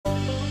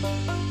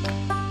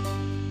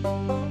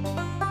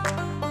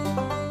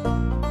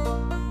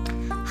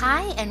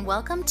Hi, and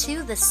welcome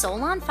to the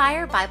Soul on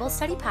Fire Bible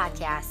Study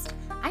Podcast.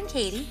 I'm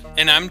Katie.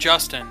 And I'm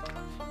Justin.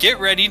 Get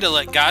ready to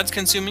let God's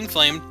consuming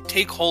flame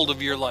take hold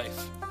of your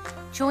life.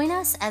 Join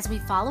us as we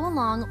follow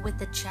along with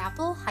the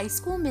Chapel High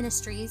School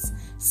Ministries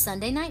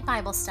Sunday night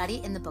Bible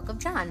study in the book of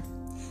John.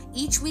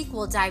 Each week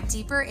we'll dive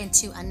deeper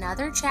into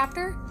another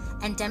chapter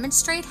and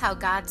demonstrate how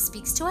God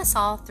speaks to us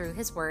all through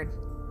His Word.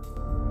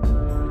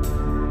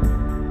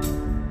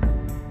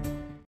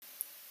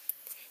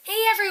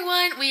 Hey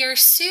everyone, we are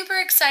super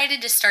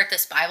excited to start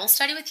this Bible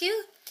study with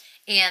you.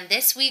 And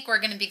this week we're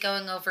going to be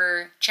going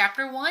over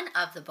chapter 1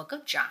 of the book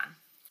of John.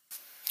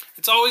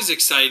 It's always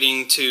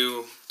exciting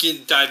to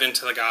dive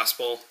into the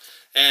gospel.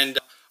 And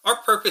our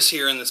purpose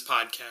here in this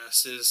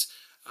podcast is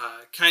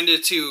kind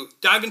of to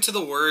dive into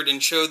the Word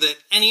and show that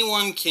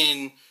anyone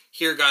can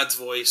hear God's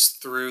voice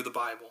through the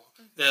Bible.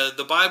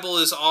 The Bible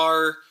is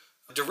our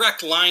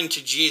direct line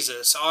to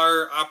Jesus,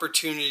 our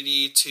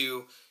opportunity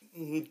to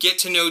get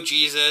to know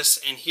Jesus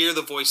and hear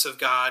the voice of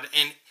God.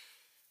 And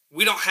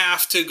we don't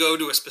have to go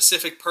to a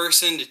specific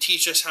person to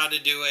teach us how to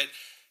do it.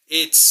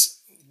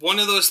 It's one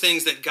of those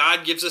things that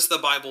God gives us the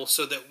Bible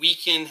so that we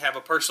can have a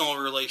personal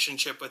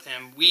relationship with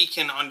Him. We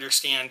can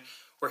understand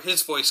where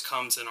His voice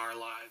comes in our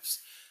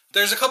lives.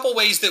 There's a couple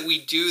ways that we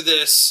do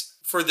this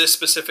for this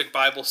specific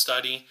Bible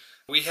study.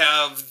 We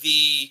have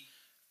the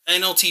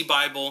NLT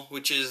Bible,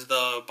 which is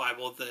the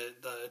Bible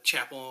that the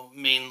chapel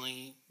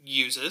mainly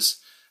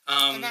uses.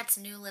 And that's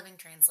New Living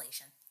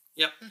Translation.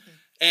 Yep. Mm-hmm.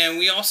 And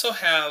we also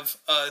have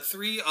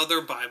 3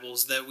 other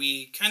Bibles that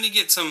we kind of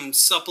get some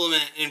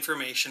supplement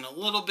information, a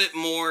little bit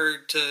more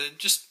to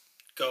just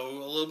go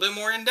a little bit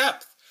more in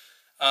depth.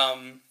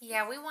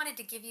 Yeah, we wanted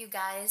to give you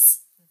guys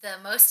the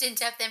most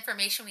in-depth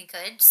information we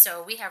could.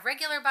 So we have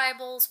regular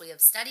Bibles, we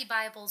have study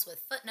Bibles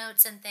with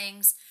footnotes and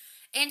things,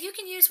 and you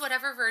can use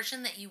whatever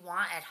version that you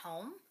want at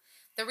home.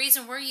 The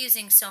reason we're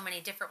using so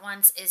many different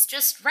ones is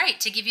just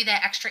to give you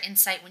that extra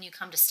insight when you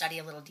come to study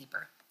a little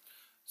deeper.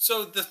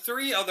 So the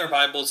 3 other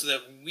Bibles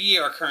that we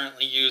are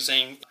currently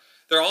using,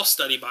 they're all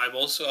study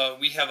Bibles.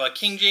 We have a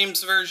King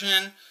James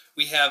Version,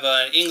 we have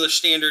an English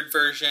Standard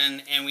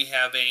Version, and we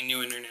have a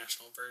New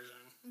International Version.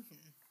 Mm-hmm.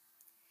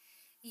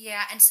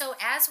 Yeah, and so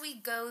as we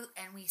go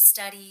and we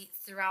study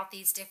throughout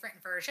these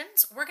different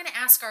versions, we're going to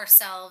ask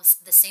ourselves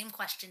the same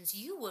questions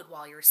you would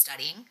while you're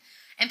studying.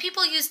 And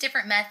people use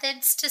different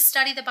methods to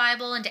study the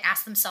Bible and to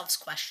ask themselves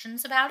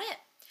questions about it.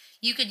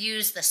 You could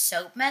use the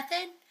SOAP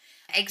method.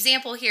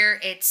 Example here,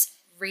 it's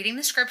reading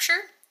the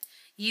scripture.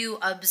 You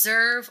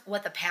observe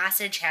what the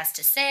passage has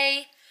to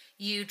say.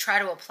 You try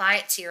to apply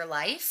it to your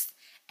life.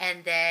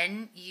 And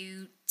then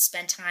you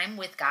spend time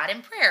with God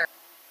in prayer.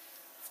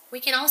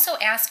 We can also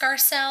ask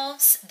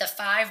ourselves the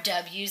 5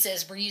 W's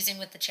as we're using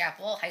with the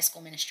Chapel High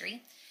School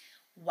Ministry.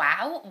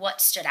 Wow,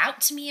 what stood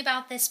out to me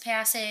about this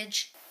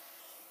passage?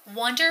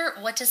 Wonder,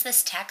 what does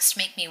this text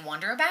make me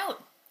wonder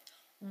about?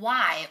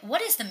 Why? What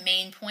is the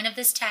main point of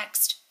this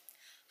text?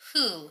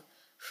 Who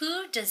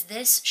does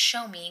this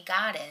show me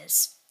God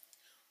is?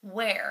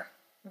 Where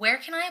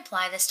can I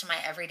apply this to my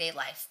everyday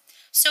life?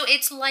 So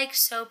it's like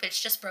SOAP,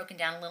 it's just broken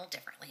down a little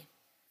differently.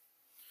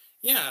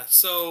 Yeah,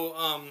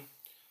 so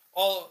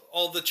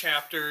all the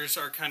chapters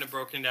are kind of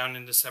broken down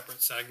into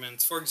separate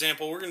segments. For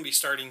example, we're going to be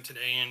starting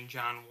today in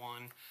John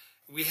 1.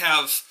 We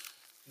have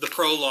the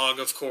prologue,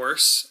 of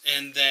course,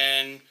 and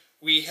then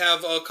we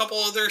have a couple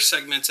other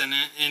segments in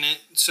it.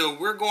 So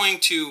we're going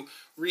to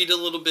read a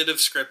little bit of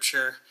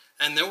scripture,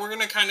 and then we're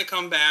going to kind of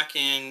come back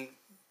and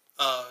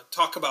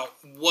talk about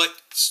what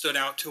stood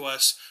out to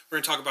us. We're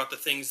going to talk about the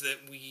things that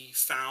we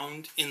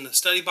found in the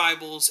study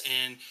Bibles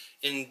and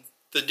in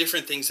the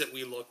different things that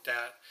we looked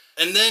at.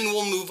 And then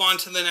we'll move on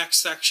to the next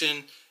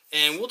section,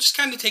 and we'll just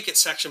kind of take it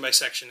section by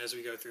section as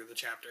we go through the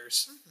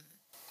chapters.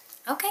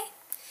 Mm-hmm. Okay.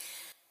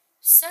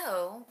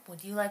 So,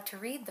 would you like to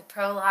read the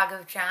prologue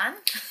of John?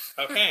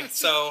 Okay,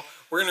 so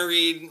we're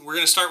going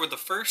to start with the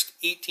first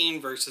 18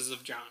 verses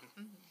of John.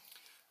 Mm-hmm.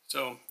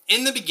 So,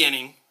 in the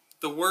beginning,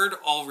 the Word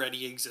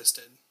already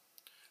existed.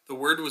 The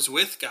Word was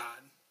with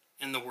God,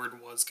 and the Word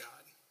was God.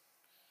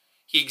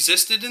 He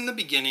existed in the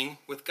beginning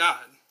with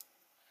God.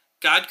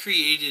 God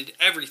created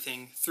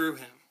everything through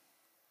Him,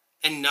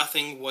 and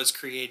nothing was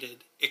created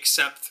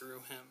except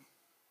through Him.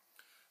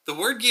 The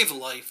Word gave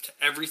life to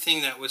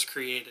everything that was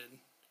created,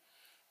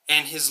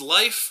 and His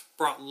life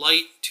brought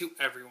light to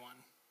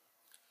everyone.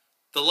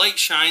 The light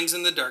shines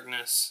in the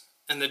darkness,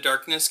 and the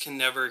darkness can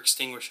never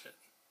extinguish it.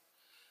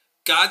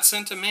 God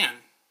sent a man,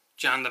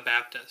 John the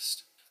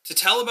Baptist, to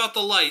tell about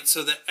the light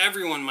so that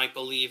everyone might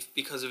believe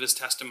because of his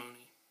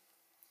testimony.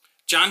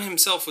 John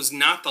himself was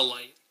not the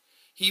light.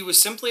 He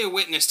was simply a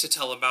witness to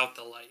tell about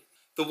the light.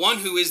 The one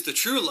who is the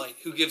true light,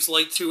 who gives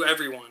light to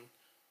everyone,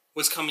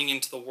 was coming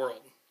into the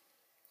world.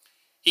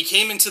 He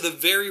came into the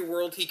very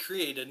world He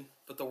created,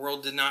 but the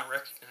world did not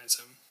recognize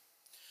Him.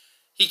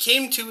 He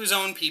came to His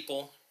own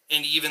people,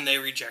 and even they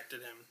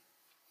rejected Him.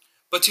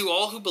 But to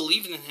all who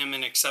believed in Him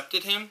and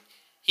accepted Him,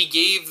 He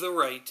gave the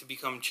right to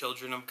become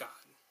children of God.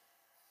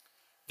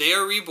 They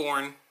are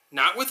reborn,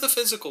 not with a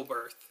physical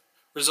birth,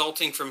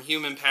 resulting from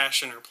human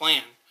passion or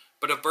plan,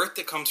 but a birth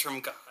that comes from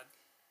God.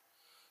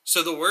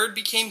 So the Word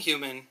became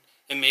human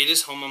and made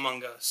his home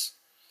among us.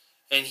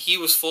 And he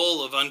was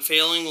full of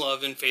unfailing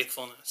love and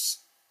faithfulness.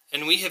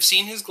 And we have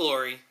seen his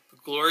glory, the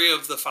glory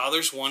of the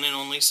Father's one and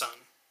only Son.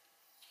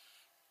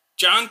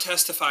 John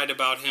testified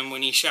about him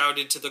when he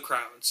shouted to the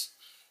crowds,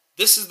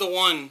 "This is the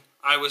one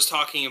I was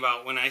talking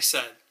about when I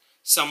said,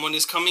 'Someone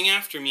is coming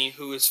after me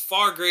who is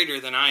far greater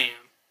than I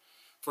am,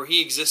 for he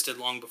existed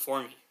long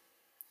before me.'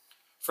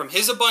 From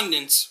his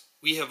abundance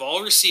we have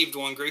all received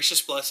one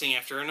gracious blessing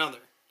after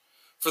another.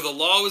 For the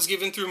law was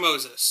given through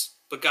Moses,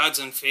 but God's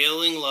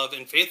unfailing love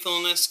and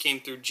faithfulness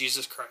came through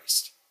Jesus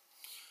Christ.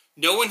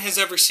 No one has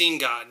ever seen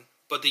God,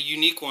 but the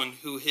unique one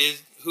who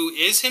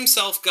is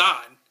himself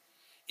God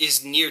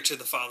is near to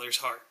the Father's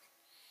heart.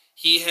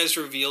 He has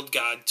revealed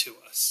God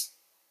to us."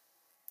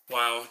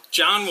 Wow.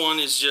 John 1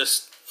 is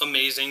just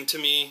amazing to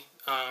me.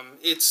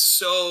 It's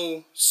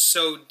so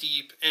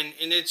deep, and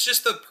it's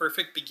just the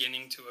perfect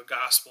beginning to a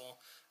gospel.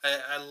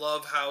 I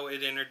love how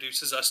it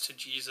introduces us to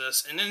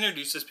Jesus and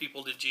introduces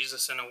people to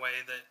Jesus in a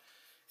way that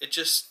it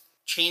just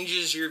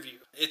changes your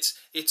view.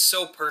 It's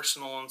so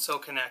personal and so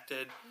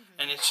connected,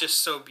 and it's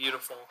just so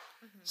beautiful.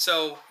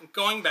 So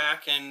going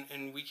back,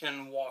 and we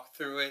can walk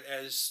through it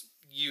as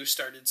you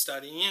started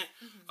studying it,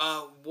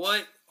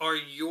 what are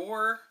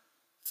your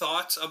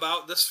thoughts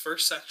about this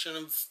first section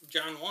of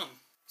John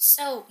 1?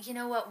 So, you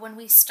know what? When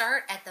we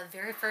start at the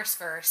very first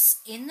verse,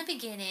 in the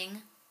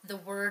beginning, the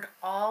Word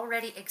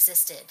already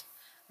existed.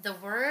 The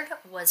Word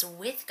was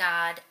with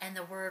God, and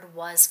the Word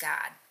was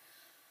God.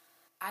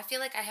 I feel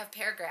like I have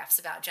paragraphs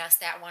about just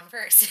that one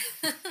verse.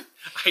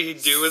 I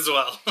do as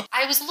well.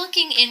 I was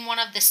looking in one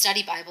of the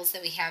study Bibles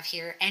that we have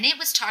here, and it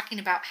was talking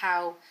about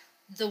how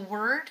the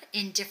Word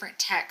in different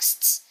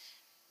texts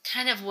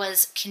kind of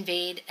was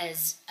conveyed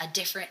as a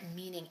different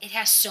meaning. It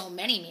has so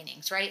many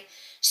meanings, right?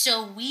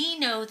 So we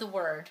know the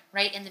Word,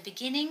 right? In the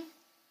beginning,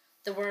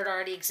 the Word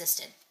already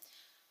existed.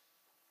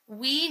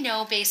 We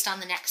know based on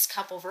the next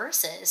couple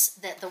verses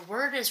that the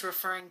Word is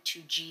referring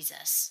to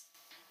Jesus.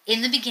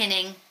 In the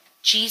beginning,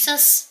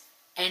 Jesus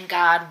and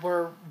God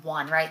were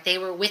one, right? They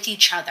were with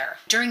each other.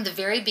 During the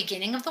very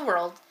beginning of the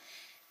world,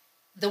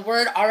 the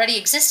Word already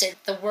existed.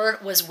 The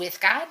Word was with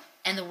God,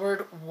 and the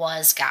Word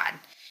was God.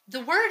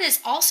 The Word is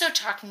also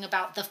talking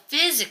about the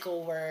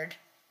physical Word,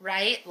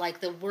 right? Like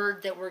the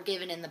Word that we're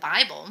given in the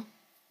Bible,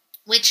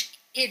 which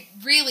it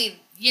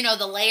really,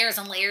 the layers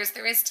and layers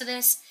there is to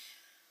this.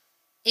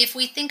 If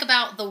we think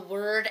about the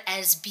Word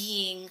as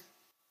being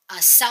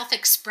a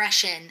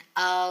self-expression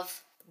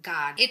of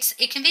God,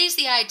 it conveys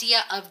the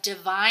idea of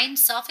divine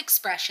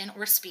self-expression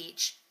or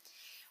speech.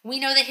 We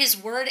know that his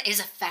Word is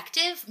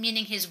effective,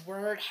 meaning his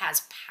Word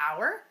has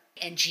power,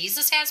 and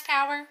Jesus has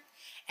power.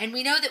 And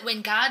we know that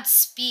when God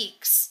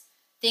speaks,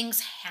 things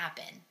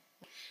happen.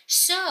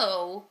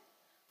 So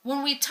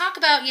when we talk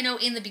about,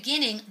 in the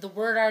beginning, the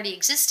Word already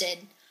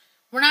existed,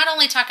 we're not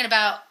only talking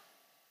about,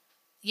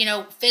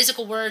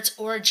 physical words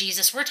or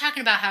Jesus. We're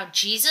talking about how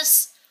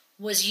Jesus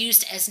was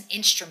used as an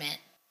instrument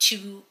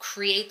to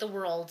create the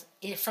world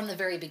from the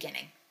very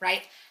beginning,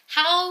 right?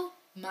 How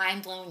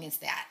mind-blowing is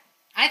that?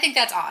 I think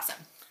that's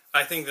awesome.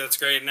 I think that's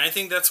great, and I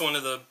think that's one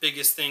of the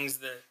biggest things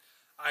that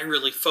I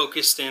really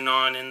focused in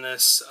on in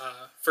this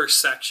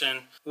first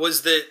section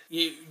was that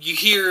you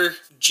hear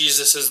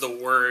Jesus as the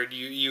Word.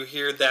 You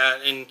hear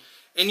that,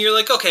 and you're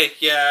like, okay,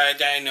 yeah,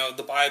 I know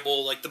the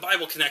Bible. Like, the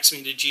Bible connects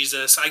me to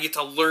Jesus. I get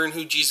to learn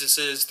who Jesus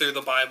is through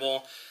the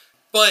Bible.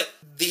 But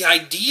the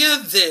idea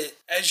that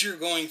as you're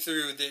going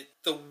through that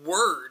the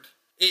Word,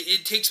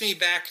 it takes me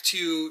back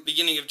to the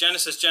beginning of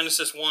Genesis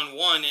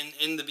 1:1.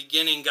 In the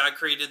beginning, God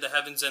created the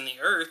heavens and the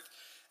earth.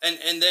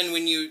 And then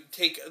when you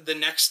take the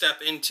next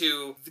step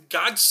into,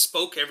 God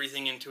spoke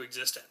everything into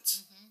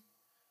existence.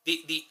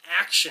 Mm-hmm. The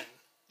action,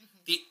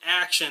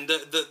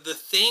 the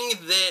thing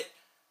that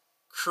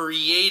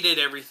created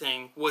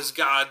everything was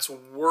God's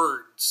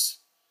words.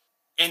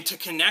 And to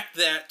connect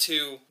that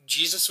to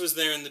Jesus was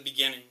there in the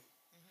beginning.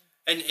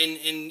 Mm-hmm.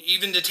 And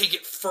even to take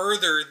it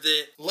further,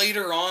 that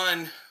later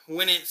on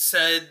when it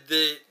said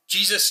that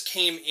Jesus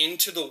came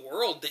into the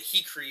world that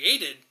he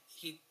created,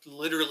 he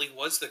literally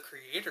was the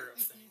creator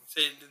of things.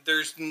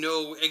 There's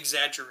no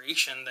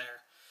exaggeration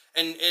there.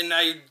 And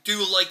I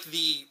do like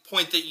the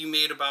point that you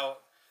made about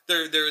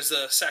there's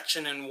a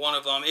section in one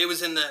of them. It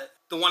was in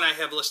the one I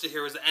have listed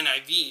here was the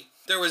NIV.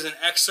 There was an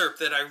excerpt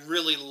that I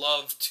really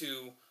loved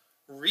to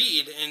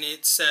read, and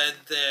it said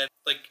that,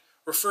 like,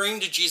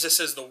 referring to Jesus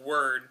as the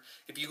Word,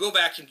 if you go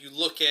back and you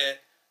look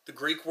at the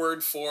Greek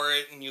word for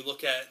it, and you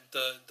look at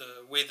the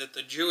way that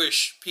the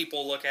Jewish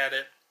people look at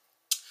it.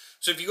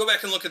 So if you go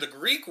back and look at the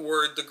Greek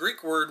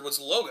word was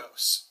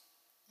logos.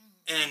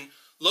 And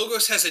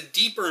logos has a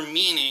deeper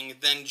meaning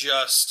than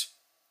just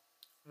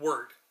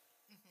word.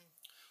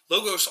 Mm-hmm.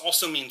 Logos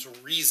also means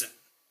reason.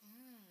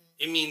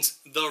 It means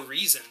the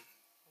reason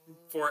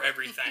for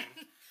everything.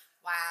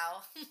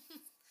 Wow.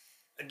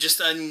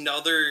 Just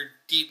another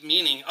deep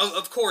meaning.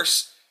 Of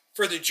course,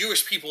 for the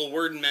Jewish people,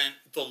 word meant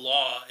the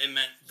law. It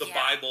meant the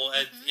Bible.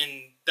 Mm-hmm.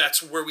 And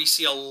that's where we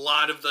see a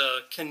lot of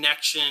the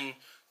connection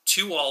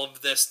to all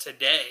of this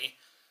today.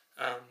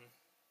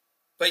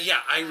 But yeah,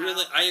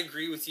 I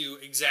agree with you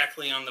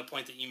exactly on the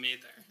point that you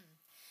made there.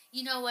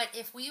 You know what?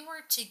 If we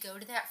were to go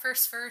to that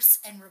first verse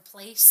and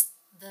replace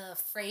the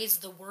phrase,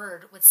 the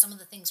word, with some of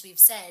the things we've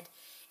said,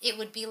 it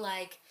would be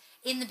like,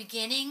 in the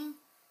beginning,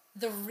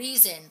 the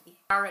reason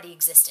already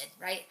existed,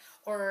 right?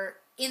 Or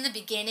in the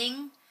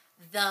beginning,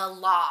 the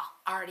law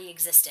already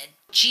existed.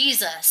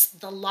 Jesus,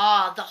 the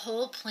law, the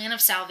whole plan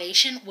of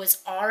salvation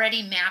was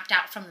already mapped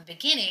out from the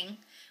beginning.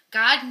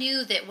 God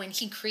knew that when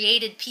he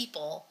created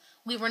people,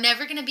 we were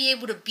never going to be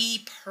able to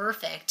be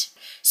perfect.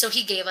 So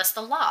he gave us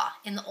the law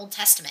in the Old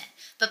Testament.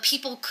 But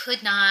people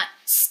could not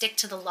stick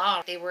to the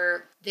law.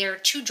 They're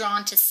too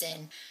drawn to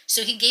sin.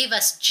 So he gave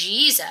us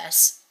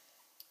Jesus,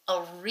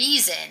 a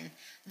reason,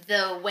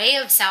 the way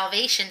of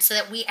salvation, so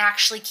that we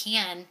actually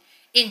can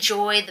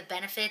enjoy the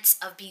benefits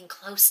of being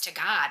close to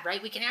God,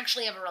 right? We can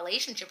actually have a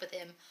relationship with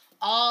him,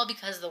 all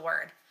because of the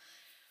word.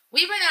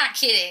 We were not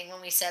kidding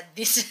when we said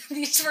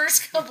these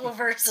first couple of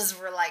verses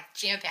were like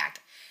jam-packed.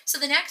 So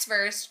the next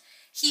verse,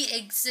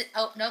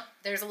 oh, no,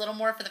 there's a little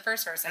more for the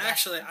first verse.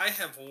 Actually, I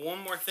have one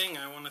more thing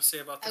I want to say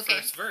about the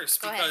first verse.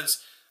 Go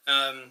because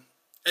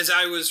as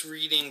I was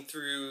reading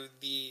through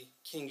the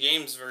King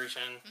James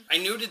Version, I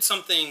noted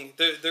something.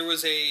 There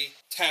was a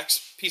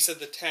piece of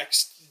the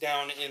text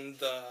down in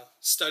the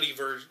study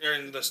version, or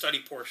in the study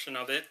portion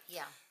of it.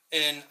 Yeah.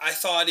 And I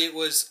thought it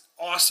was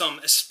awesome,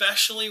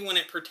 especially when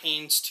it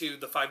pertains to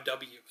the 5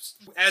 W's.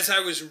 As I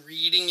was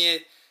reading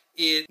it,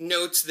 it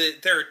notes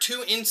that there are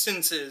 2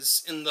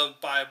 instances in the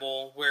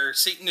Bible where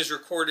Satan is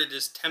recorded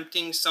as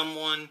tempting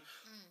someone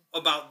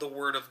about the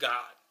Word of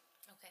God.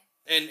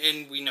 Okay.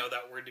 And we know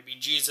that word to be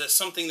Jesus,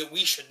 something that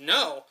we should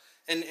know.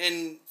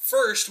 And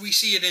first, we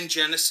see it in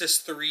Genesis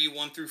 3,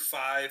 1 through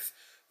 5,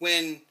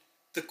 when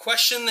the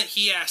question that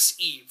he asks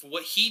Eve,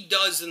 what he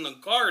does in the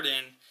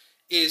garden,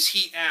 is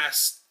he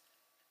asks,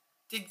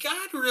 did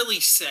God really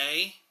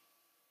say?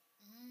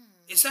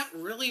 Is that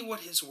really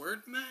what his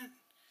word meant?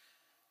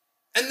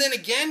 And then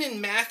again in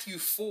Matthew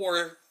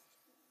 4,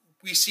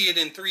 we see it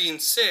in 3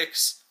 and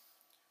 6,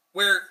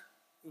 where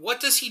what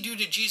does he do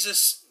to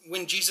Jesus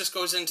when Jesus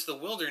goes into the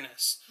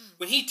wilderness?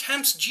 When he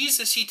tempts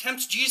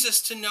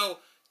Jesus to know,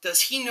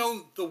 does he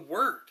know the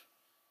word?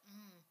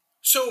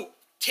 So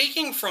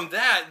taking from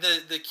that,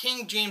 the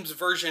King James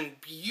Version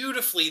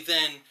beautifully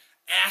then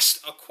asked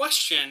a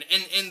question,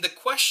 and the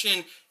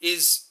question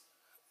is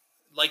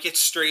like it's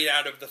straight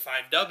out of the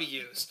 5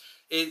 W's.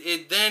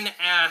 It then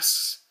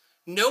asks,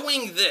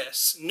 knowing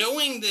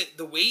that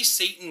the way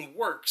Satan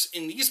works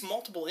in these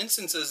multiple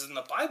instances in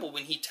the Bible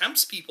when he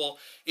tempts people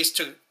is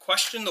to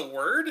question the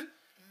word,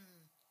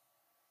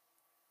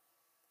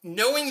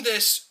 knowing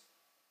this,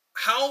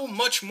 how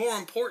much more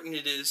important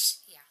it is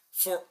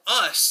for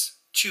us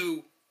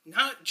to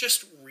not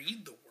just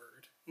read the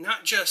word,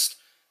 not just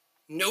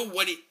know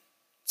what it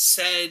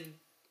said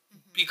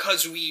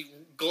because we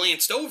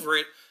glanced over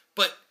it,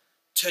 but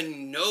to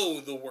know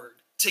the word,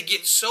 to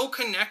get so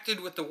connected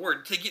with the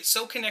word, to get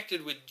so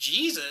connected with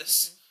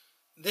Jesus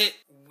that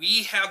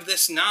we have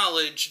this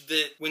knowledge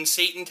that when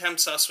Satan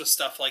tempts us with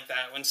stuff like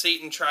that, when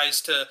Satan tries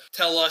to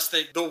tell us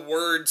that the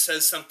word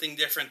says something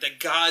different, that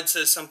God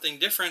says something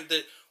different,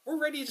 that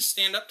we're ready to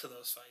stand up to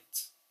those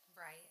fights.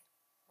 Right.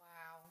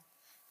 Wow.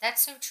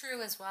 That's so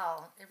true as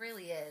well. It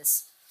really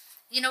is.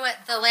 You know what?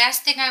 The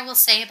last thing I will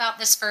say about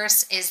this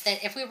verse is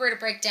that if we were to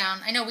break down,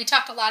 I know we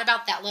talked a lot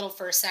about that little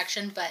first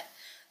section, but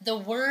the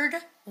word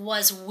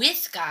was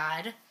with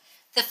God.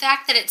 The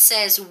fact that it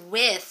says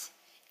with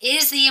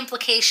is the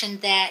implication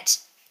that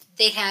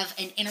they have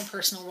an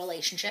interpersonal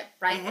relationship,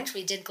 right? Which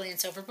we did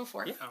glance over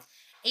before. Yeah.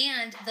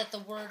 And that the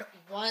word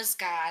was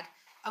God.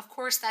 Of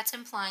course, that's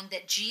implying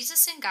that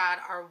Jesus and God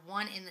are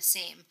one in the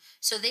same.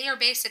 So they are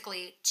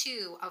basically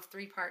 2 of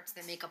 3 parts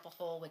that make up a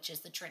whole, which is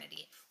the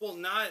Trinity. Well,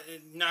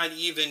 not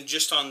even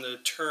just on the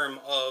term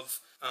of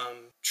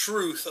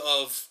truth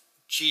of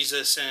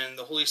Jesus and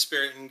the Holy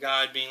Spirit and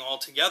God being all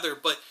together,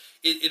 but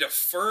it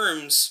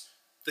affirms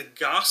the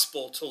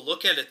gospel to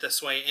look at it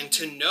this way and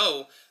to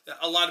know that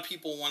a lot of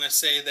people want to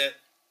say that,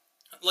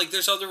 like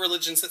there's other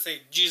religions that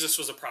say Jesus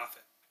was a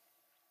prophet.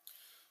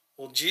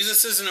 Well,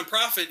 Jesus isn't a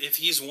prophet if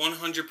he's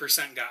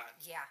 100% God.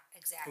 Yeah,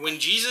 exactly. When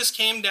Jesus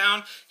came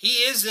down,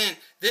 he isn't,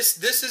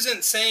 this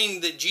isn't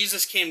saying that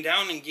Jesus came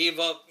down and gave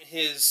up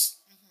his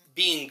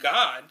being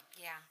God.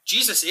 Yeah.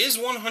 Jesus is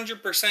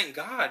 100%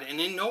 God, and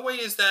in no way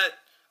is that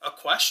a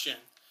question.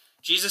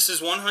 Jesus is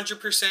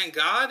 100%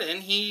 God,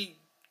 and he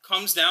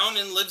comes down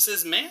and lives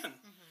as man.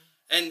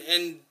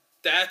 And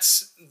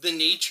that's the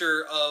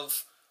nature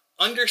of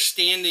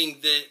understanding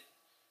that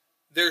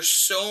there's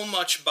so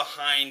much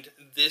behind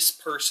this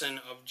person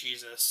of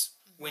Jesus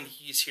when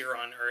he's here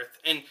on earth.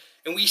 And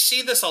we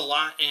see this a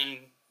lot in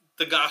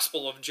the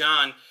Gospel of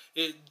John,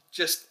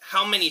 just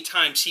how many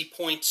times he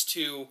points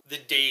to the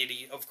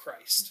deity of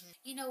Christ.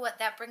 You know what?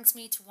 That brings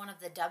me to one of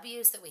the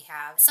W's that we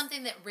have.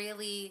 Something that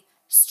really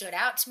stood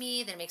out to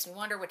me, that makes me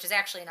wonder, which is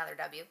actually another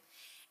W,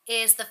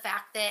 is the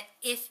fact that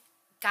if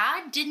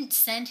God didn't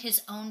send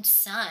his own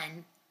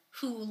son,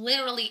 who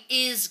literally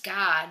is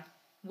God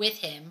with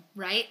him,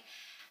 right?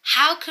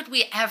 how could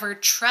we ever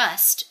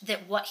trust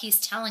that what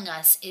he's telling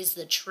us is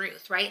the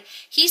truth, right?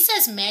 He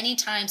says many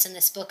times in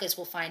this book, as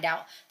we'll find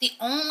out, the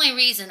only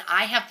reason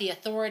I have the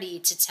authority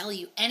to tell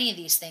you any of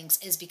these things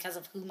is because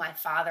of who my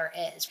Father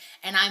is,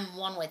 and I'm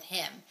one with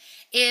him.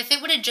 If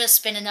it would have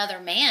just been another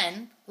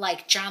man,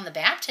 like John the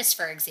Baptist,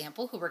 for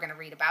example, who we're going to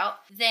read about,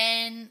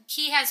 then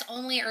he has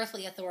only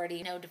earthly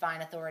authority, no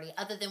divine authority,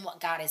 other than what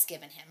God has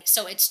given him.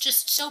 So it's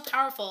just so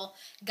powerful.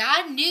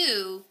 God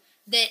knew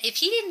that if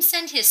he didn't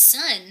send his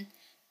son,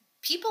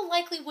 people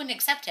likely wouldn't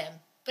accept him.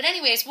 But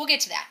anyways, we'll get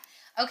to that.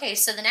 Okay,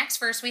 so the next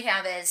verse we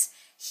have is,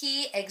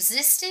 he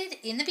existed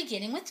in the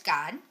beginning with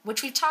God,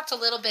 which we've talked a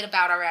little bit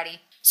about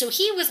already. So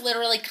he was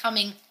literally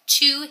coming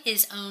to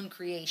his own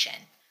creation.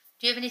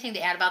 Do you have anything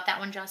to add about that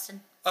one,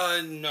 Justin?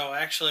 No,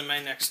 actually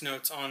my next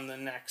note's on the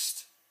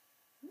next.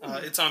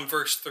 It's on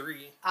verse 3.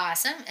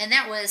 Awesome. And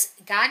that was,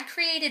 God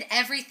created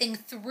everything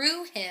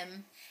through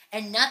him,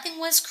 and nothing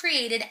was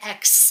created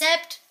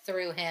except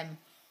through him.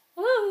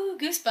 Woo,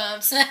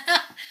 goosebumps.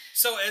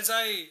 So as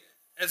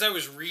I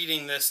was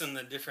reading this in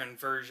the different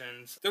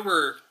versions, there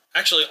were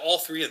actually all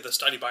three of the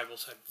study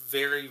Bibles had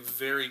very,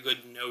 very good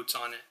notes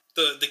on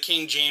it. The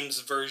King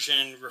James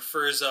Version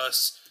refers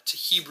us to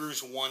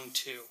Hebrews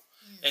 1:2.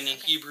 And in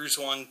Hebrews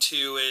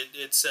 1:2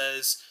 it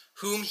says,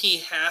 whom he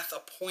hath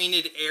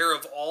appointed heir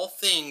of all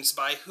things,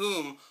 by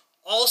whom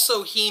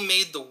also he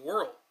made the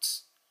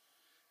worlds.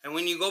 And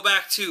when you go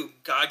back to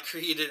God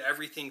created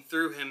everything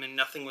through him and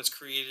nothing was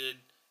created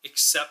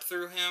except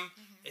through him,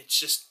 it's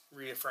just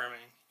reaffirming.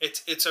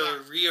 It's a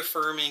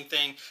reaffirming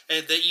thing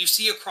that you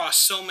see across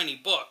so many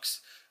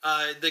books.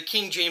 The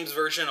King James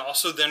Version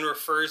also then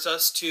refers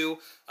us to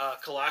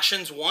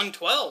Colossians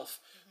 1:12,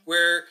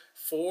 where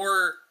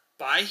for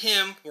by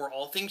him were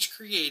all things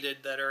created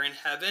that are in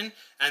heaven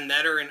and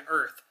that are in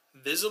earth,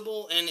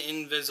 visible and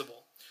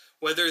invisible,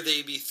 whether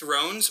they be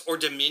thrones or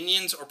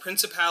dominions or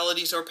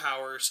principalities or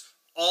powers,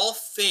 all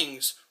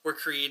things were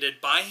created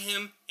by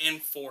him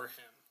and for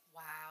him.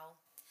 Wow.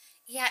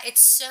 Yeah,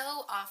 it's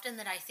so often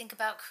that I think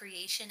about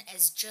creation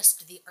as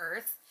just the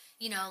earth,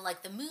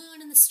 like the moon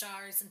and the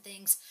stars and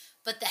things.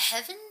 But the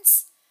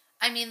heavens,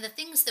 the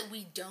things that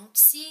we don't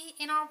see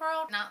in our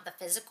world, not the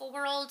physical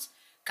world,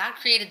 God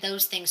created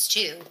those things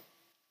too.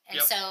 And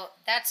so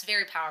that's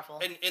very powerful.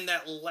 And in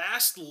that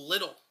last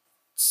little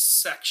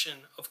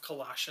section of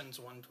Colossians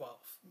 1:12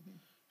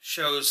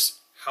 shows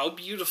how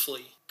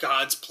beautifully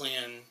God's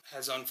plan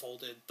has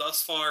unfolded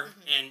thus far.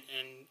 And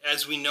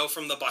as we know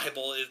from the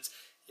Bible,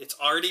 it's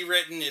already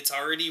written, it's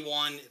already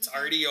won, it's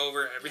already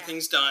over,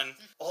 everything's done.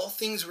 All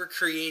things were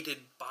created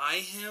by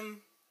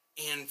him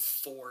and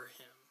for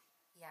him.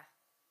 Yeah.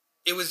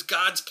 It was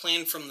God's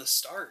plan from the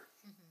start.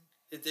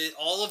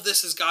 All of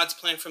this is God's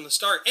plan from the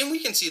start. And we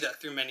can see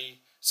that through many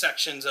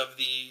sections of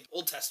the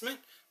Old Testament,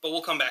 but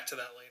we'll come back to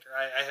that later.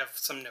 I have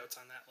some notes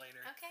on that later.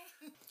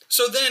 Okay.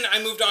 So then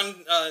I moved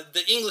on,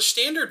 the English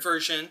Standard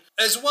Version,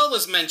 as well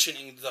as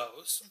mentioning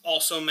those,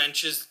 also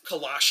mentions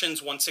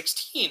Colossians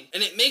 1:16.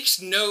 And it makes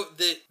note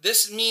that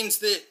this means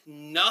that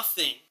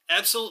nothing,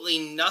 absolutely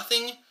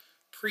nothing,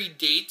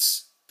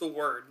 predates the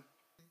Word.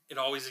 It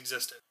always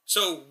existed.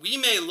 So we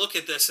may look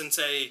at this and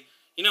say,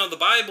 the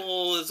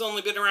Bible has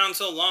only been around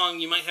so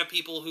long. You might have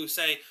people who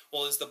say,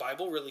 well, is the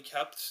Bible really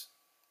kept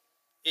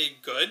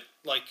good?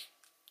 Like,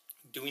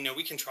 do we know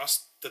we can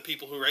trust the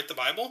people who write the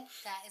Bible?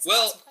 That is an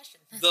awesome question.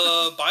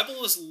 The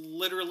Bible is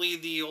literally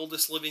the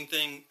oldest living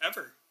thing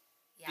ever.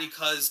 Yeah.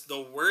 Because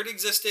the Word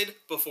existed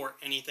before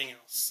anything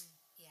else.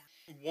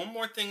 Yeah. One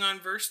more thing on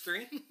verse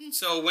 3.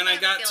 So when I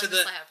got to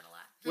the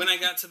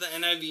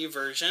NIV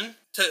version,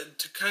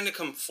 to kind of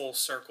come full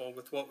circle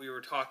with what we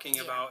were talking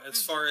about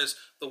as far as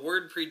the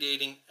Word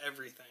predating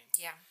everything.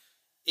 Yeah.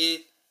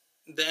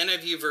 The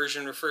NIV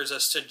version refers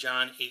us to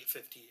John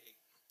 8:58.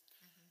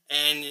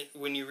 And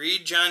when you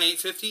read John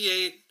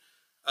 8:58,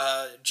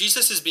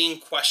 Jesus is being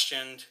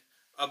questioned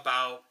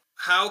about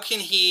how can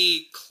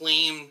he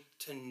claim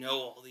to know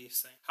all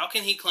these things? How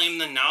can he claim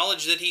the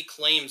knowledge that he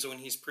claims when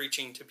he's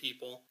preaching to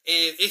people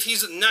if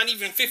he's not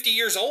even 50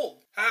 years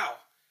old? How?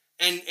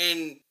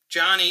 And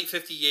John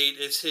 8:58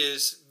 is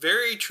his,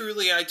 very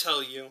truly I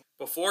tell you,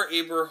 before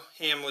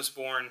Abraham was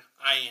born,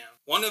 I am.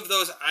 One of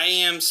those I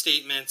am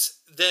statements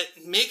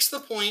that makes the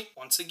point,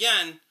 once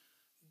again,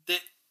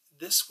 that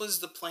this was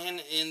the plan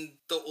in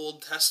the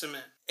Old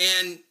Testament.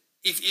 And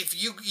if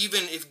you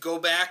go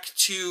back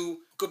to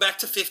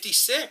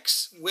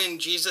 56, when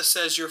Jesus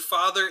says, your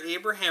father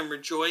Abraham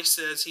rejoiced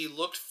as he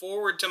looked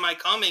forward to my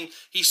coming,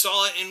 he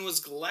saw it and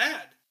was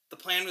glad. The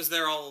plan was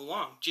there all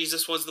along.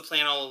 Jesus was the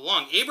plan all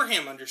along.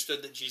 Abraham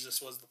understood that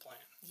Jesus was the plan.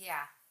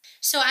 Yeah.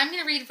 So I'm going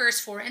to read verse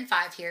 4 and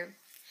 5 here.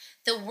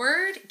 The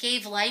Word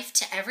gave life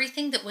to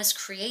everything that was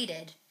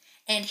created,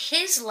 and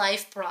his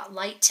life brought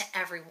light to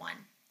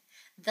everyone.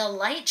 The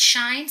light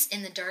shines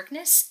in the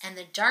darkness, and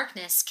the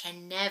darkness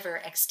can never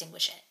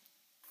extinguish it.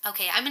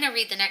 Okay, I'm going to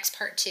read the next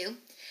part too.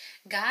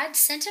 God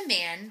sent a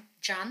man,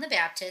 John the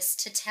Baptist,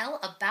 to tell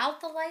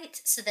about the light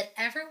so that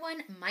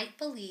everyone might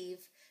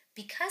believe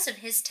because of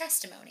his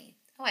testimony.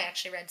 Oh, I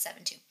actually read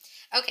 7 too.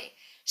 Okay,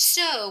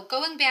 so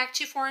going back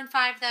to 4 and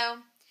 5 though,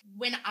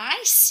 when I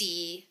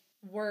see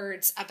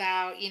words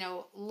about,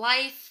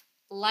 life,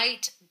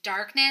 light,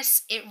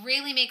 darkness, it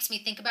really makes me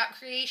think about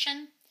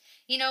creation.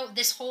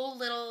 This whole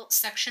little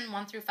section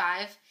 1 through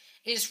 5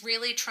 is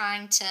really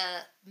trying to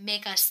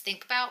make us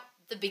think about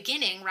the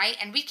beginning, right?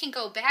 And we can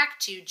go back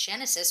to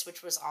Genesis,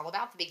 which was all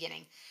about the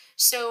beginning.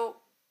 So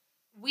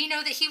we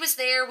know that he was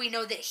there. We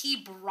know that he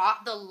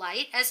brought the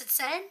light, as it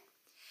said.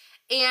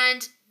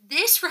 And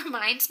this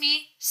reminds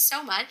me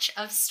so much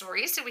of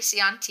stories that we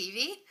see on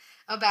TV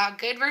about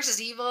good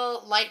versus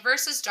evil, light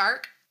versus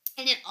dark.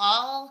 And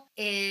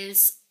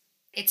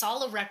it's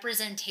all a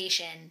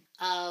representation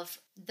of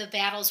the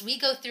battles we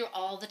go through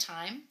all the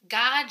time.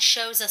 God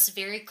shows us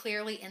very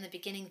clearly in the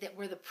beginning that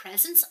where the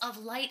presence of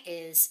light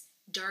is,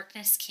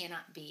 darkness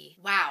cannot be.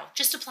 Wow,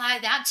 just apply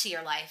that to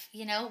your life.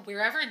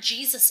 Wherever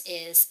Jesus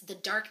is, the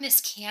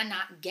darkness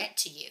cannot get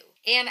to you.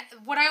 And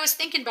what I was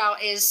thinking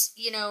about is,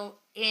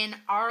 in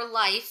our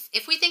life,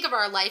 if we think of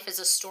our life as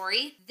a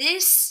story,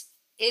 this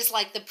is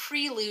like the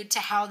prelude to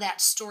how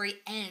that story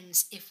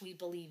ends if we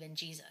believe in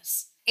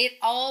Jesus. It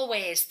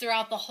always,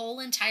 throughout the whole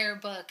entire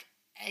book,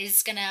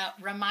 is going to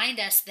remind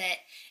us that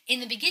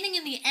in the beginning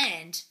and the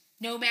end,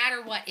 no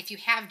matter what, if you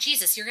have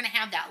Jesus, you're going to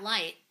have that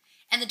light.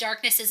 And the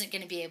darkness isn't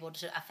going to be able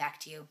to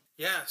affect you.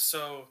 Yeah,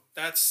 so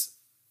it's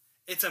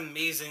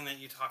amazing that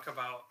you talk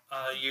about,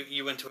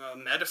 you went to a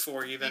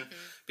metaphor even,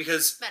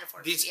 because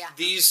Metaphors,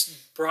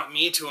 these brought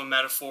me to a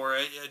metaphor,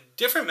 a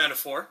different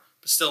metaphor,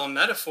 but still a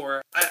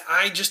metaphor.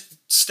 I just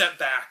step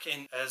back,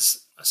 and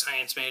as a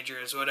science major,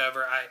 as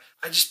whatever,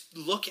 I just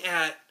look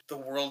at the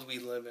world we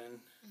live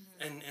in,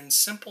 and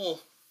simple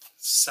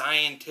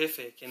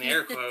scientific, in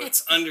air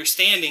quotes,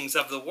 understandings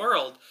of the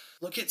world.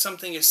 Look at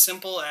something as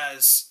simple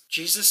as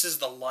Jesus is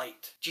the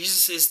light.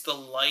 Jesus is the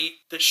light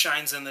that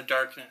shines in the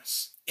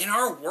darkness. In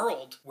our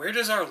world, where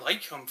does our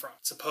light come from?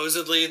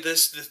 Supposedly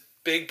this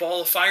big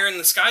ball of fire in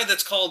the sky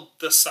that's called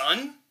the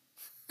sun?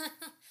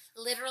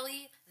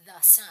 Literally, the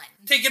sun.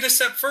 Take it a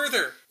step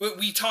further.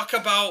 We talk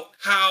about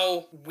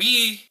how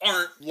we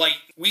aren't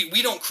light.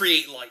 We don't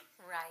create light.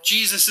 Right.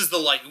 Jesus is the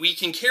light. We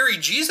can carry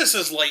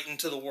Jesus' light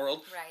into the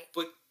world. Right.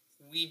 But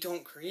we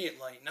don't create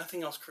light.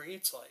 Nothing else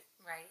creates light.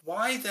 Right.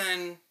 Why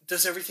then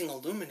does everything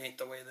illuminate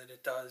the way that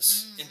it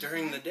does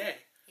during the day?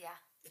 Yeah.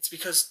 It's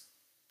because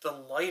the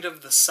light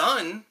of the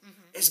sun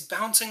is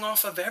bouncing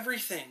off of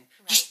everything.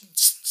 Right.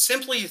 Just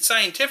simply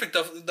scientific.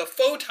 The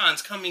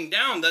photons coming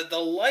down, the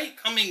light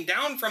coming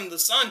down from the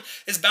sun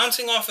is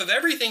bouncing off of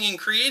everything and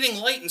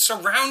creating light and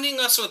surrounding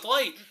us with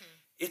light.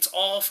 It's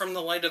all from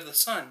the light of the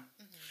sun.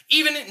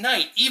 Even at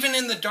night, even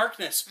in the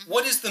darkness,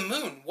 what is the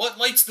moon? What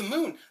lights the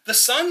moon? The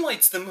sun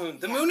lights the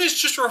moon. The moon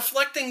is just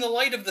reflecting the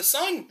light of the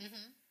sun.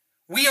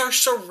 We are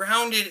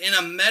surrounded in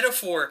a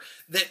metaphor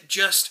that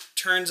just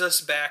turns us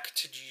back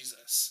to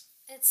Jesus.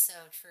 It's so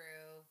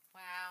true.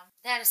 Wow.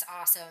 That is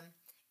awesome.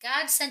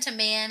 God sent a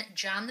man,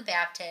 John the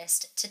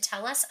Baptist, to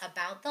tell us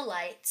about the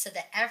light so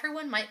that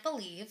everyone might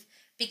believe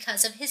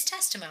because of his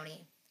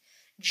testimony.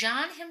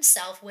 John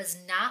himself was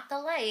not the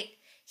light.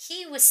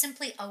 He was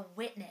simply a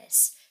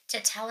witness to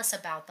tell us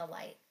about the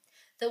light.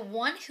 The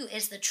one who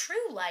is the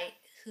true light,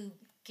 who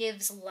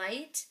gives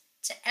light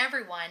to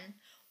everyone,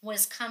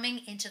 was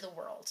coming into the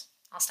world.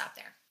 I'll stop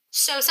there.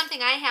 So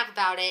something I have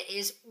about it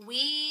is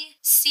we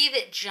see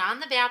that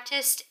John the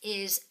Baptist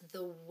is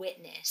the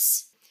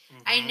witness.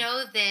 I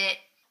know that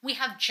we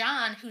have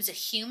John, who's a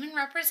human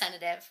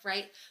representative,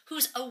 right?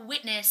 Who's a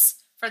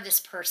witness for this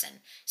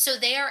person. So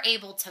they are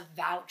able to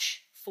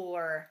vouch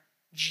for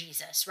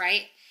Jesus,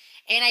 right?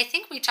 And I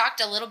think we talked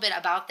a little bit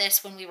about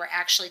this when we were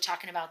actually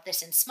talking about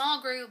this in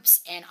small groups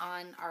and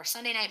on our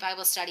Sunday night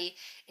Bible study,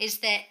 is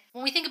that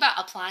when we think about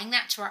applying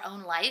that to our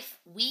own life,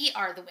 we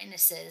are the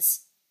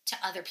witnesses to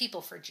other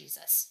people for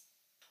Jesus.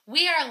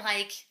 We are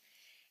like,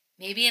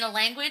 maybe in a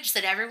language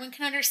that everyone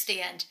can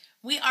understand,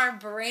 we are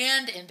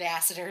brand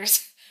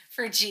ambassadors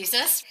for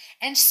Jesus.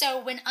 And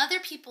so when other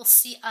people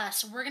see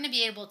us, we're going to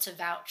be able to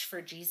vouch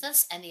for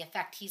Jesus and the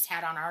effect he's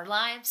had on our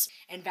lives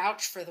and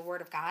vouch for the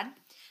Word of God.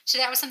 So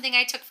that was something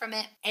I took from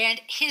it. And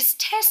his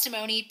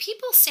testimony,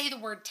 people say the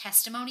word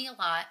testimony a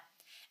lot.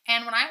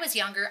 And when I was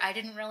younger, I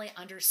didn't really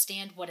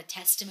understand what a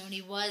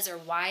testimony was or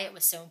why it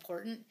was so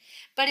important.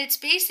 But it's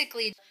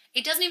basically,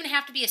 it doesn't even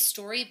have to be a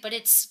story, but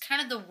it's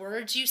kind of the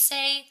words you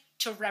say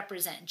to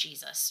represent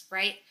Jesus,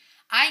 right?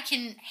 I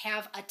can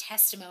have a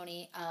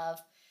testimony of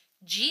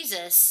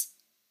Jesus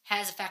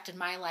has affected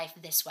my life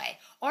this way.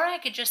 Or I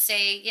could just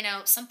say,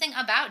 something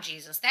about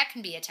Jesus. That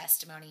can be a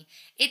testimony.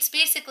 It's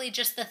basically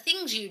just the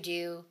things you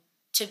do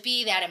to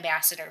be that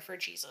ambassador for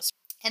Jesus.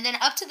 And then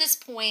up to this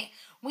point,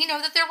 we know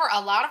that there were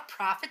a lot of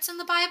prophets in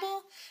the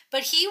Bible,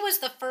 but he was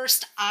the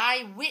first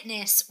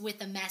eyewitness with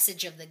the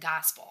message of the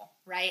gospel,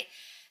 right?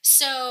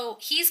 So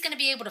he's going to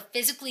be able to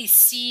physically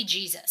see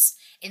Jesus.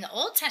 In the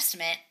Old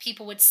Testament,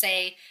 people would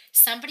say,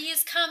 somebody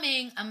is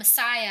coming, a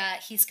Messiah,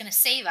 he's going to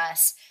save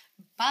us.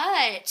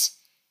 But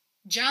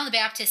John the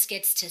Baptist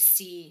gets to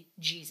see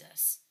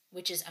Jesus,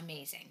 which is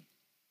amazing.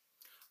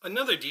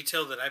 Another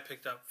detail that I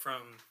picked up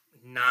from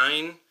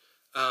 9,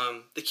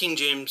 the King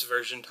James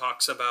Version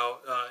talks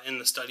about in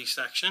the study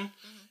section,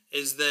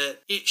 is that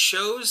it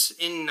shows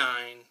in 9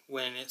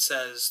 when it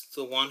says,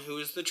 the one who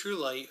is the true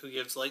light, who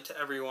gives light to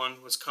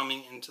everyone, was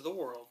coming into the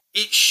world.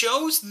 It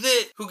shows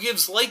that who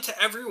gives light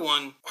to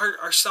everyone,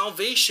 our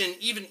salvation,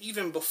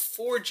 even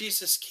before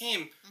Jesus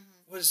came,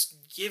 was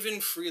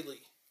given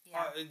freely.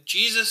 Yeah.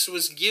 Jesus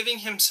was giving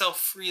himself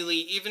freely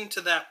even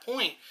to that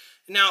point.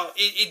 Now,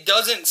 it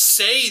doesn't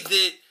say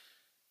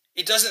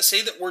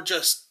that we're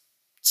just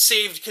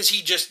saved because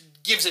he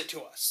just gives it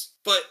to us.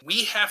 But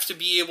we have to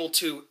be able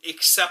to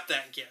accept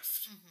that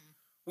gift.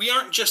 We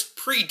aren't just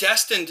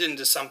predestined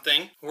into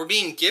something. We're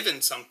being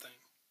given something.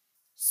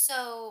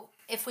 So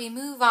if we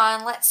move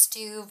on, let's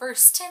do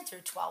verse 10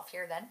 through 12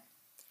 here then.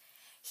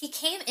 He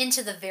came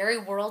into the very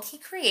world he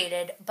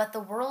created, but the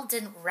world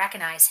didn't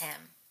recognize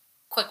him.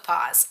 Quick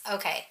pause.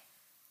 Okay.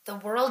 The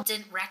world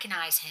didn't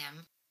recognize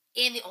him.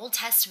 In the Old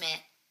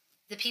Testament,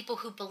 the people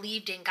who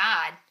believed in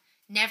God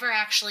never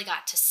actually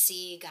got to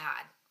see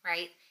God,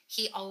 right?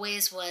 He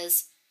always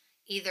was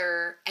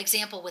either,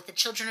 example, with the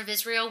children of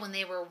Israel when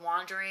they were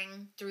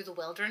wandering through the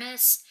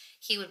wilderness,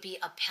 he would be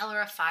a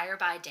pillar of fire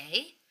by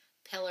day,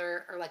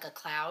 pillar or like a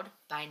cloud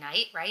by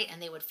night, right?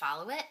 And they would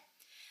follow it.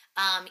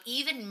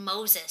 Even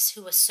Moses,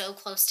 who was so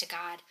close to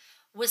God,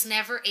 was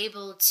never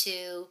able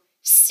to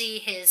see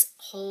his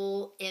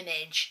whole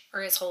image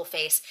or his whole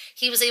face.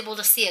 He was able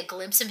to see a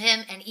glimpse of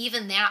him, and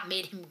even that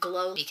made him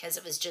glow because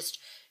it was just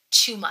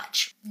too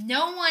much.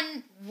 No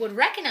one would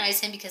recognize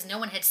him because no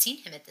one had seen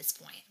him at this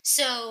point.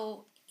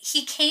 So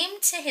he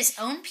came to his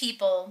own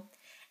people,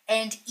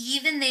 and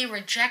even they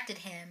rejected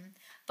him,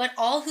 but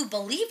all who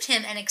believed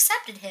him and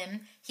accepted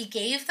him, he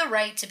gave the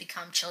right to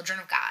become children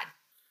of God.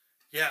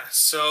 Yeah,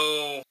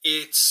 so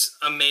it's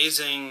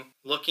amazing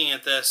looking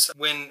at this.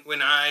 When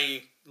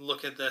I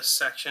look at this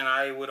section,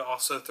 I would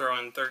also throw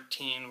in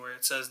 13 where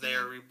it says they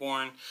are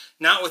reborn,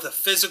 not with a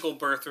physical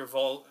birth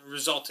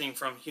resulting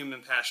from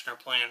human passion or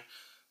plan,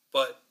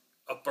 but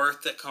a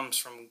birth that comes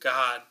from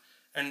God.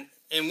 And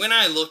when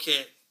I look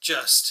at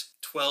just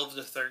 12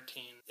 to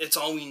 13, it's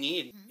all we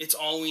need. It's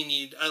all we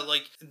need.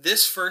 Like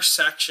this first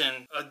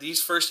section,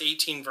 these first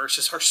 18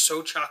 verses are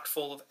so chock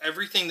full of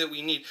everything that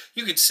we need.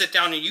 You could sit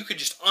down and you could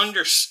just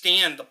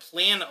understand the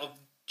plan of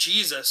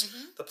Jesus,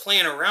 the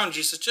plan around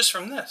Jesus, just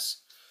from this.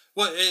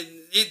 Well,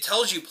 it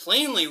tells you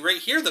plainly right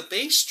here the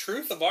base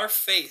truth of our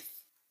faith.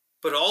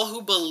 But all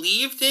who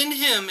believed in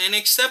him and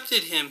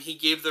accepted him, he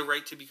gave the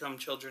right to become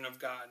children of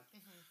God.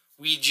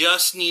 We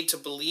just need to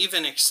believe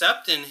and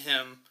accept in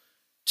him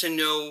to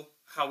know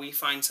how we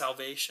find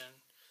salvation.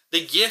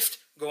 The gift,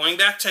 going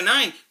back to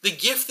 9, the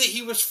gift that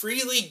he was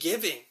freely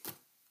giving.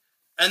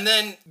 And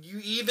then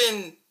you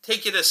even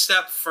take it a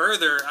step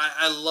further.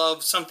 I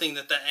love something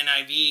that the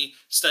NIV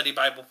Study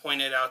Bible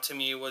pointed out to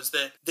me was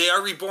that they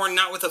are reborn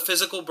not with a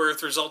physical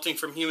birth resulting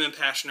from human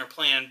passion or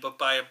plan, but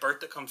by a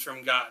birth that comes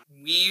from God.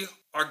 We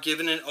are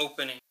given an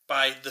opening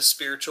by the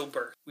spiritual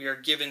birth. We are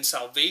given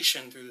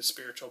salvation through the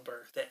spiritual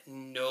birth that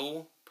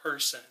no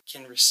person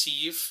can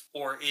receive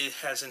or it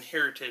has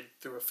inherited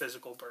through a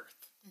physical birth.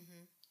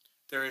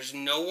 There is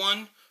no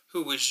one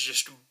who was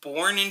just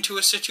born into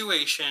a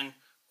situation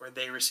where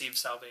they received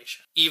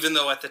salvation. Even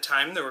though at the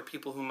time there were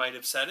people who might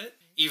have said it,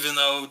 even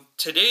though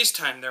today's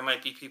time there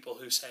might be people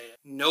who say it,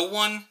 no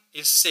one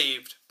is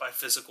saved by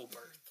physical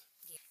birth.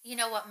 You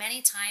know what,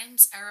 many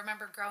times I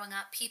remember growing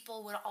up,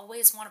 people would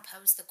always want to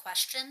pose the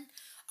question,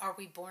 are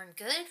we born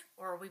good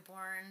or are we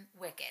born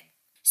wicked?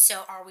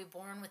 So are we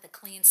born with a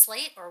clean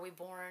slate or are we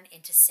born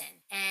into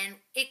sin? And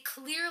it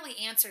clearly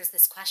answers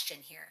this question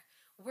here.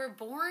 We're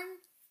born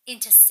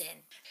into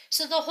sin.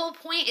 So the whole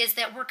point is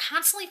that we're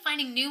constantly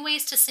finding new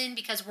ways to sin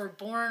because we're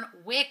born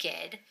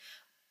wicked,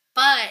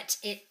 but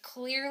it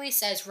clearly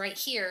says right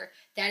here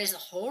that is the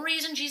whole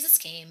reason Jesus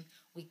came.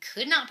 We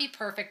could not be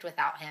perfect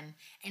without him,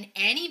 and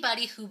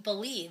anybody who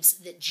believes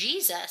that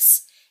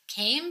Jesus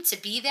came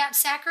to be that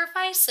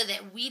sacrifice so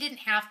that we didn't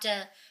have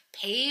to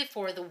pay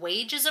for the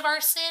wages of our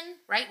sin,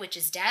 right, which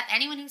is death.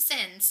 Anyone who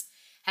sins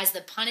has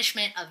the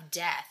punishment of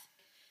death.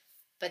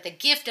 But the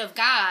gift of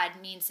God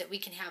means that we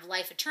can have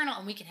life eternal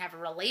and we can have a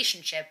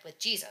relationship with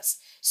Jesus.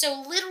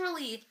 So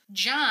literally,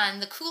 John,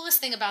 the coolest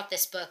thing about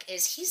this book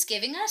is he's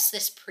giving us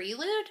this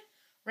prelude,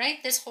 right?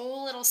 This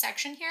whole little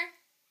section here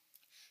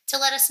to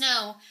let us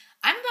know,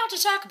 I'm about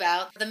to talk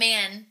about the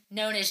man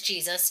known as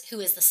Jesus, who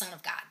is the Son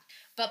of God.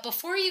 But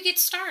before you get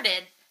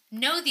started,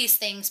 know these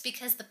things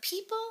because the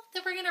people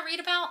that we're going to read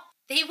about,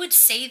 they would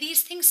say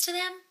these things to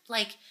them.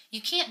 Like,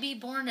 you can't be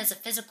born as a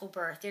physical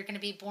birth. You're going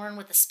to be born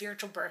with a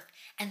spiritual birth.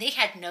 And they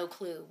had no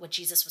clue what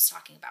Jesus was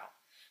talking about.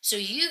 So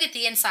you get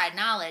the inside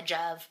knowledge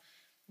of,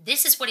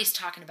 this is what he's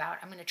talking about.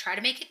 I'm going to try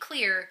to make it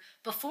clear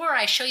before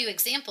I show you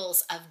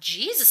examples of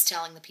Jesus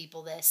telling the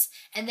people this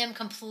and them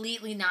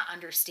completely not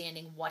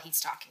understanding what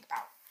he's talking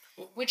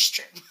about. Which is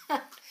true.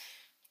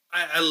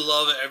 I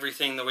love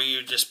everything the way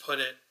you just put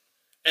it.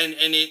 And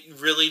it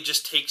really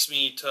just takes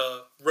me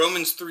to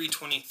Romans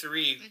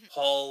 3:23.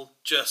 Paul,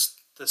 just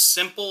the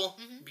simple,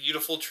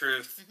 beautiful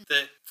truth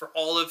that for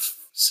all of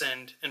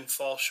sinned and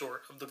fall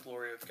short of the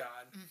glory of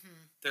God.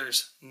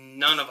 There's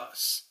none of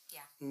us.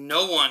 Yeah.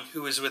 No one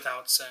who is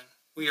without sin.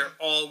 We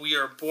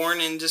are born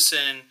into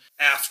sin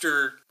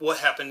after what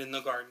happened in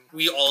the garden.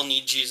 We all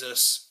need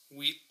Jesus.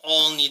 We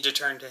all need to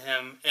turn to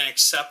him and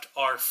accept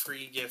our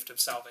free gift of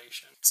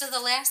salvation. So the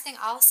last thing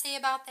I'll say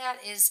about that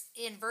is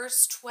in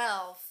verse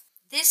 12,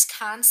 this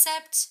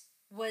concept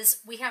was,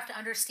 we have to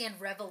understand,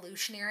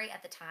 revolutionary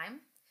at the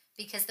time,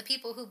 because the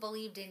people who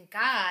believed in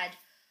God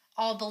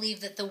all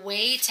believed that the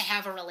way to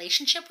have a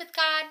relationship with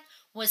God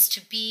was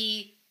to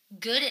be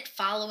good at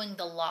following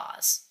the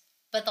laws.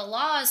 But the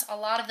laws, a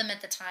lot of them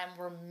at the time,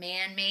 were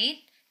man-made.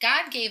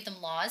 God gave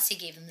them laws. He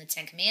gave them the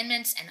Ten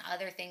Commandments and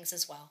other things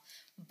as well.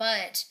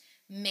 But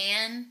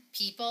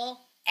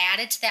people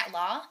added to that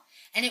law,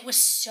 and it was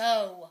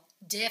so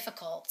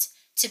difficult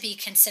to be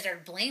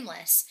considered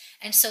blameless.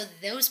 And so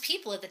those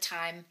people at the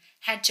time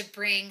had to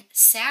bring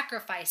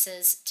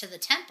sacrifices to the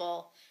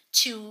temple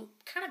to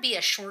kind of be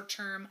a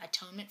short-term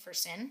atonement for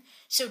sin.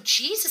 So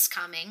Jesus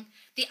coming,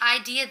 the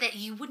idea that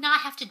you would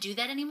not have to do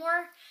that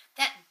anymore,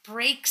 that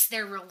breaks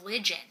their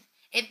religion.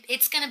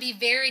 It's going to be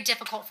very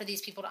difficult for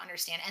these people to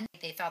understand. And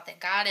they thought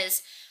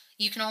that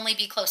you can only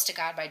be close to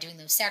God by doing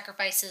those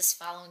sacrifices,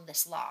 following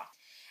this law.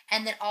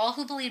 And that all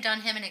who believed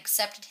on him and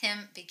accepted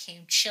him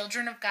became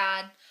children of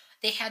God.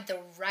 They had the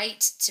right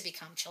to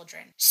become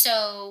children.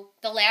 So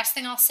the last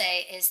thing I'll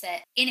say is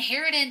that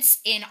inheritance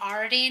in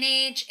our day and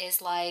age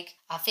is like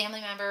a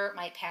family member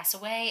might pass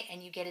away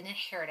and you get an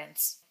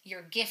inheritance.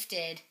 You're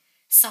gifted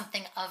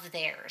something of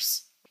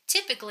theirs.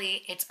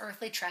 Typically, it's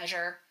earthly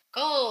treasure,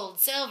 gold,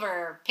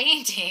 silver,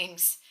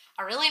 paintings,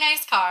 a really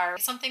nice car,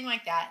 something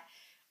like that,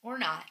 or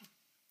not.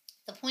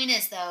 The point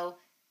is, though,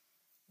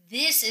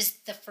 this is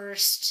the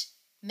first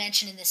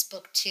mention in this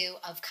book, too,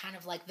 of kind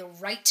of like the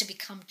right to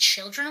become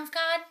children of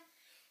God.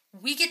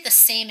 We get the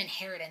same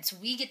inheritance.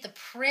 We get the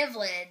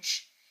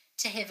privilege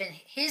to have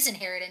his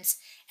inheritance.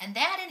 And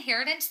that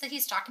inheritance that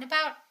he's talking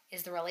about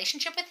is the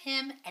relationship with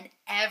him and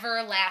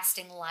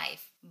everlasting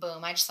life.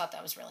 Boom. I just thought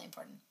that was really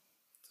important.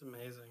 It's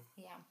amazing.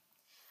 Yeah.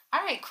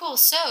 All right, cool.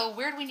 So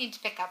where do we need to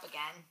pick up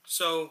again?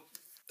 So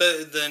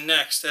the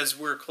next, as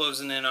we're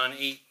closing in on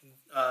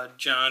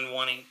John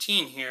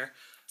 1:18 here.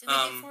 Did we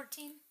do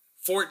 14?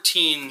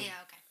 14. Yeah,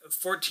 okay.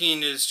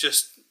 14 is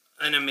just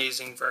an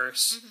amazing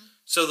verse. Mm-hmm.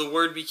 So the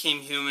Word became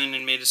human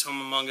and made his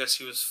home among us.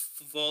 He was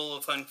full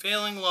of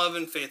unfailing love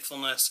and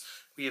faithfulness.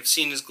 We have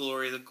seen his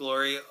glory, the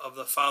glory of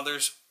the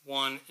Father's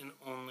one and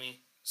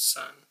only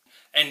Son.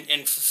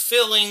 And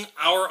fulfilling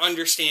our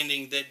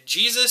understanding that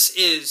Jesus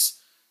is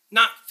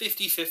not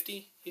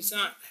 50-50. He's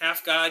not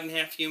half God and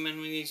half human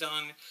when he's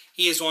on.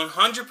 He is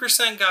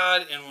 100%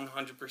 God and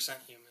 100%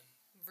 human.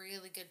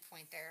 Really good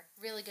point there.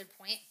 Really good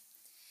point.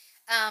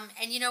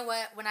 And you know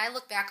what? When I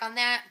look back on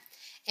that,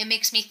 it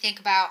makes me think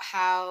about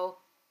how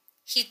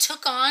he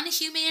took on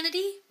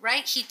humanity,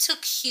 right? He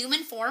took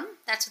human form.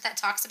 That's what that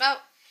talks about.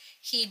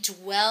 He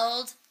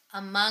dwelled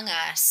among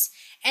us.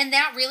 And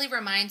that really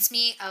reminds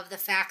me of the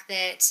fact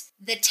that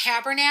the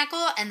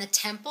tabernacle and the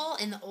temple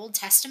in the Old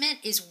Testament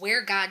is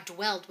where God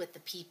dwelled with the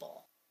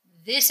people.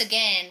 This,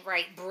 again,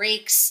 right,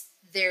 breaks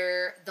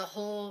the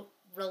whole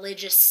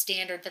religious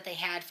standard that they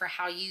had for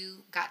how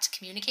you got to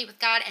communicate with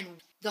God. And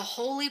the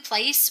holy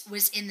place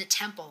was in the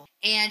temple.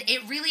 And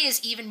it really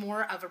is even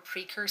more of a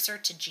precursor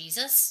to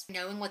Jesus,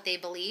 knowing what they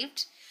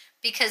believed.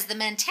 Because the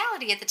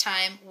mentality at the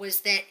time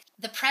was that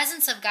the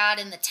presence of God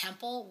in the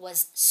temple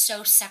was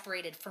so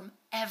separated from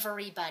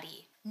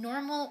everybody.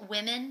 Normal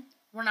women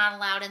were not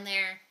allowed in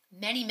there.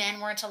 Many men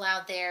weren't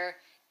allowed there.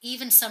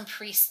 Even some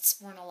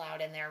priests weren't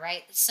allowed in there,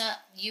 right? So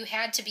you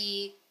had to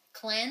be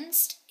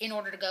cleansed in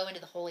order to go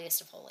into the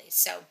holiest of holies.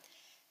 So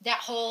that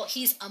whole,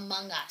 he's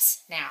among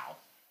us now.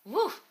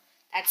 Woo!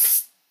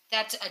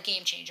 That's a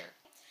game changer.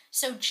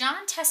 So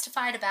John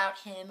testified about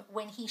him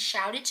when he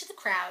shouted to the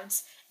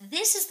crowds,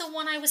 "This is the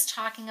one I was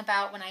talking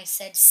about when I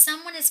said,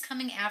 'Someone is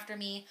coming after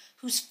me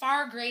who's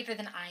far greater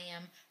than I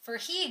am, for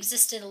he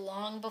existed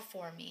long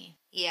before me.'"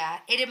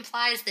 Yeah, it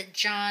implies that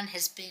John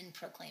has been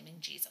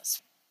proclaiming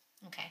Jesus.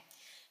 Okay,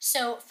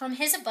 so from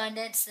his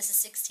abundance, this is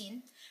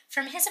 16,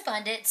 from his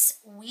abundance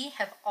we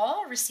have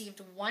all received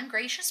one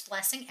gracious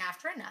blessing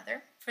after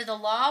another. For the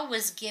law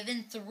was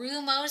given through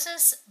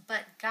Moses,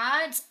 but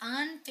God's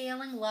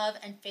unfailing love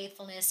and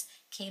faithfulness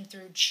came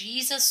through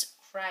Jesus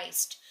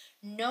Christ.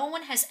 No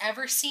one has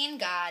ever seen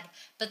God,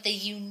 but the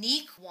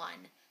unique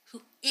one,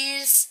 who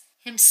is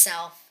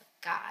himself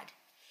God,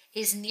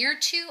 is near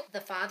to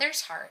the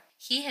Father's heart.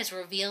 He has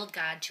revealed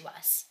God to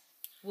us.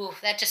 Woo,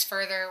 that just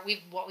further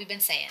what we've been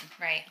saying,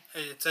 right?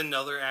 It's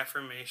another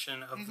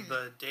affirmation of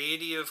the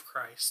deity of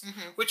Christ,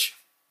 which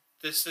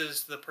this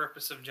is the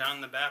purpose of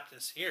John the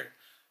Baptist here.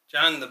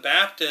 John the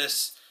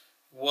Baptist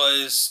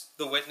was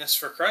the witness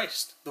for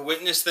Christ. The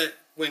witness that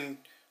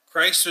when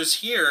Christ was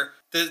here,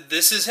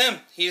 this is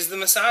him. He's the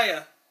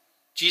Messiah.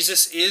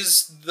 Jesus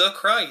is the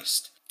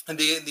Christ. And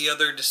the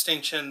other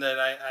distinction that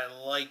I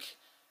like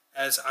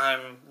as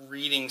I'm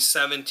reading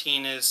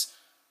 17 is,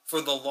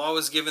 for the law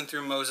was given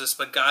through Moses,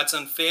 but God's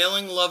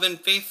unfailing love and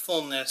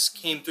faithfulness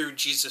came through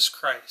Jesus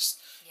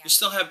Christ. You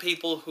still have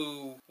people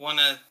who want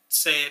to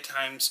say at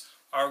times,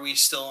 are we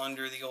still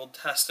under the Old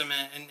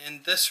Testament?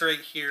 And this right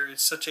here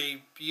is such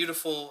a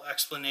beautiful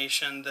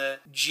explanation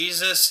that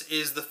Jesus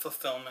is the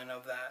fulfillment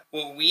of that.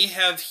 What we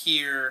have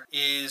here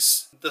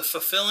is the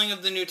fulfilling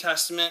of the New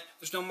Testament.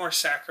 There's no more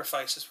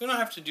sacrifices. We don't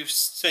have to do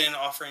sin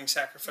offering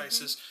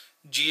sacrifices.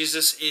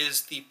 Jesus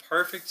is the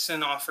perfect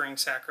sin offering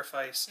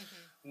sacrifice.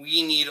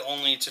 We need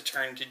only to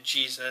turn to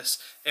Jesus.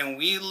 And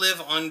we live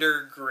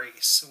under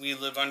grace. We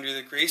live under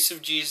the grace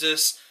of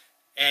Jesus,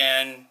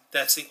 and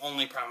that's the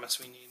only promise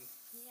we need.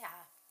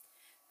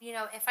 You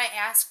know, if I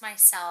ask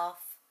myself,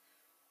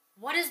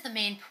 what is the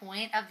main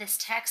point of this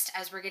text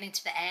as we're getting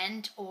to the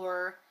end,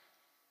 or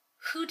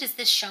who does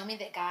this show me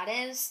that God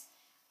is?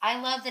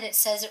 I love that it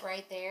says it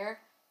right there.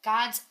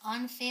 God's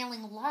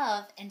unfailing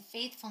love and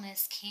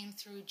faithfulness came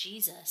through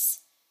Jesus.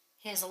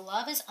 His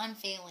love is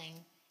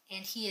unfailing,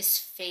 and he is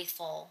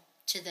faithful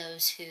to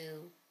those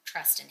who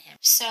trust in him.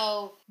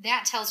 So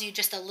that tells you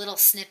just a little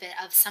snippet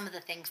of some of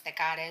the things that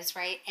God is,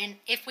 right? And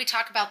if we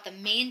talk about the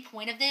main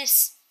point of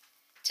this,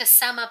 to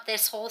sum up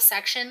this whole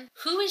section,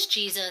 who is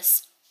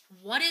Jesus?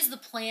 What is the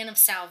plan of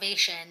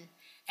salvation?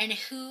 And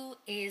who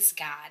is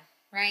God,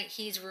 right?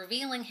 He's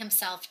revealing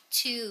himself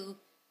to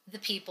the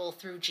people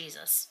through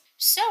Jesus.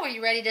 So are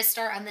you ready to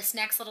start on this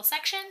next little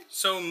section?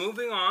 So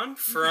moving on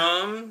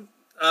from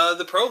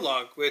the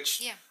prologue,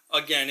 which,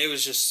 again, it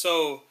was just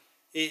so...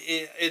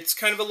 It's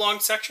kind of a long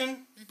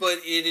section, but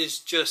it is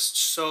just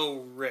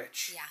so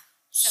rich. Yeah.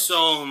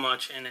 So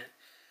much in it.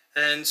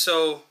 And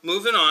so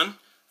moving on,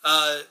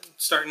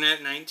 starting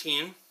at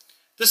 19.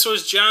 This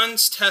was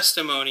John's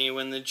testimony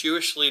when the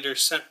Jewish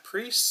leaders sent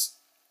priests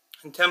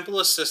and temple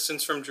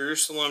assistants from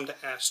Jerusalem to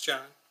ask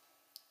John,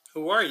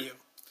 "Who are you?"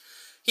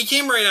 He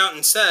came right out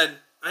and said,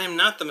 "I am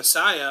not the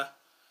Messiah."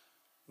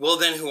 "Well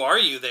then, who are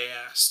you?" they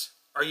asked.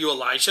 "Are you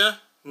Elijah?"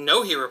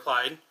 "No," he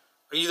replied.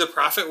 "Are you the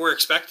prophet we're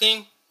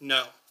expecting?"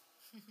 "No."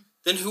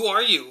 "Then who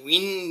are you? We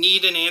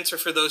need an answer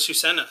for those who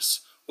sent us.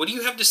 What do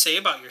you have to say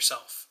about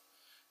yourself?"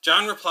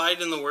 John replied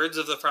in the words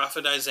of the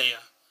prophet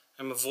Isaiah,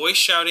 "I'm a voice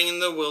shouting in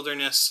the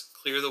wilderness,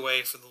 clear the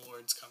way for the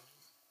Lord's coming."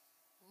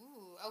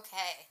 Ooh,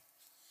 okay.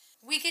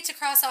 We get to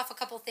cross off a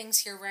couple things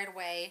here right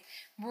away.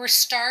 We're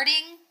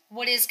starting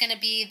what is going to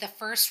be the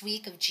first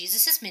week of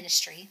Jesus'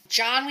 ministry.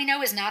 John, we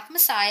know, is not the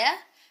Messiah,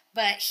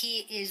 but he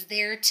is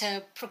there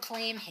to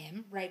proclaim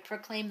him, right?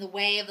 Proclaim the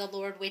way of the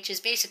Lord, which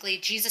is basically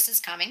Jesus is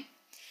coming.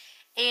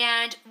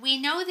 And we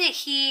know that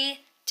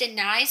he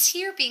denies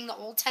here being the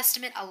Old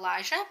Testament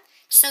Elijah.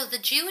 So the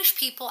Jewish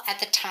people at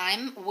the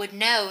time would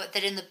know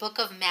that in the book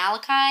of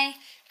Malachi,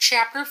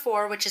 chapter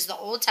 4, which is the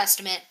Old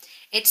Testament,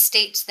 it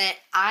states that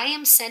I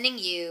am sending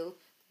you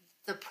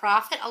the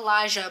prophet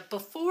Elijah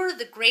before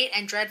the great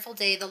and dreadful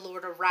day the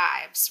Lord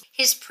arrives.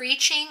 His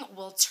preaching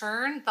will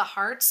turn the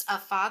hearts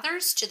of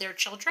fathers to their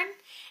children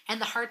and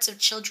the hearts of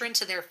children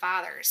to their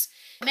fathers.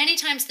 Many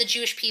times the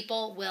Jewish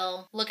people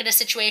will look at a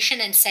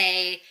situation and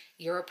say,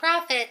 "You're a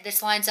prophet.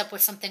 This lines up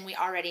with something we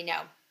already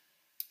know."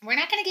 We're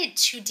not going to get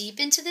too deep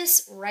into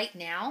this right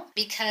now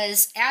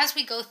because as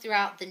we go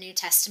throughout the New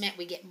Testament,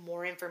 we get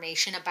more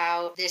information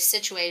about this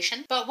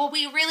situation. But what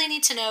we really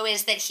need to know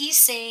is that he's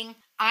saying,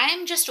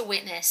 I'm just a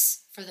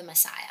witness for the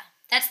Messiah.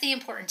 That's the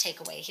important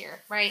takeaway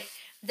here, right?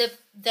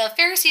 The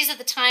Pharisees at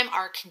the time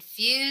are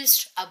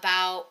confused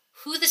about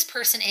who this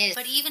person is.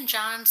 But even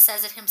John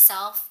says it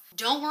himself.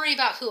 Don't worry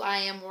about who I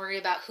am, worry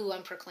about who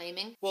I'm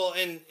proclaiming. Well,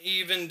 and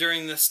even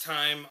during this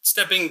time,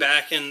 stepping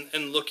back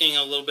and looking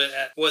a little bit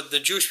at what the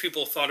Jewish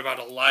people thought about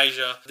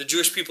Elijah, the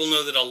Jewish people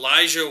know that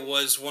Elijah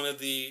was one of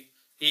the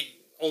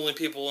only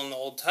people in the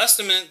Old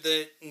Testament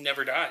that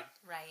never died.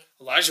 Right.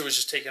 Elijah was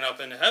just taken up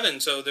into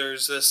heaven, so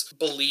there's this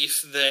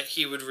belief that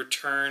he would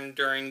return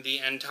during the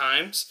end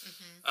times.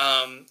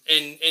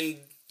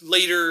 And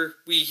later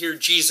we hear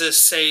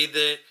Jesus say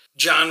that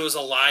John was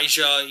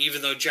Elijah,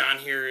 even though John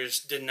here is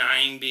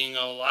denying being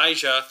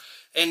Elijah.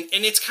 And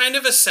it's kind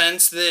of a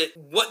sense that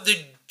what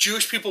the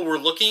Jewish people were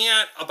looking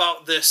at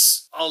about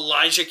this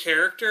Elijah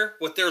character,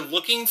 what they're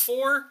looking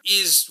for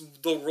is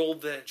the role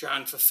that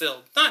John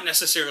fulfilled. Not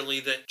necessarily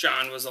that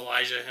John was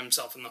Elijah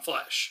himself in the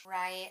flesh.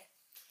 Right.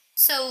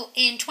 So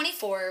in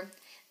 24,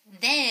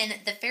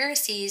 then the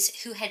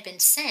Pharisees who had been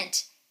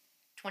sent,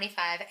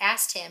 25,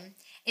 asked him,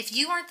 "If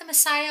you aren't the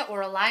Messiah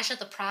or Elijah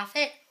the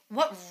prophet,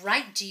 what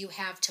right do you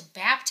have to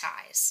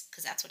baptize?"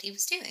 Because that's what he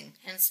was doing.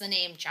 Hence the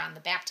name John the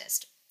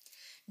Baptist.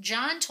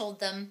 John told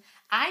them,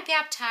 "I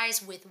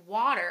baptize with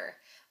water,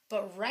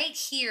 but right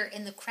here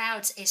in the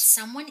crowds is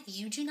someone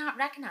you do not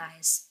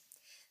recognize.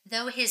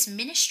 Though his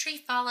ministry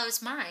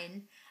follows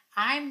mine,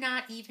 I'm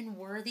not even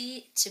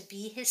worthy to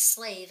be his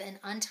slave and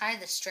untie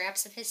the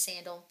straps of his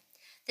sandal."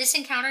 This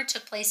encounter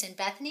took place in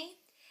Bethany,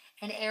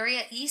 an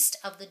area east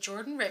of the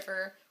Jordan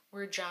River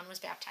where John was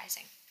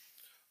baptizing.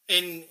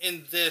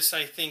 In this,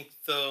 I think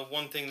the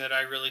one thing that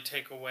I really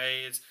take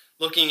away is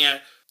looking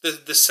at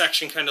the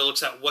section kind of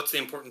looks at what's the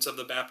importance of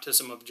the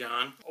baptism of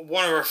John.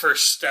 One of our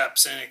first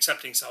steps in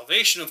accepting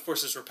salvation, of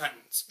course, is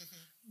repentance.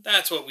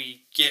 That's what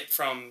we get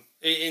from,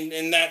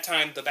 in that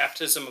time, the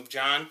baptism of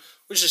John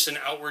was just an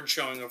outward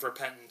showing of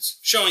repentance,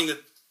 showing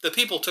that the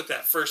people took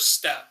that first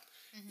step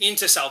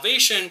into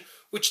salvation,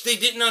 which they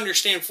didn't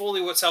understand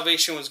fully what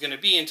salvation was going to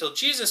be until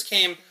Jesus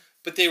came,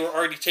 but they were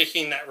already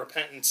taking that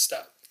repentance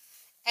step.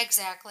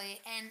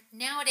 Exactly. And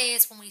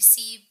nowadays, when we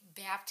see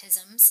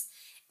baptisms,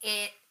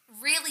 it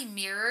really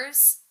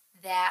mirrors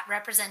that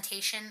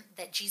representation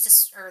that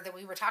Jesus, or that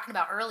we were talking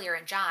about earlier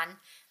in John.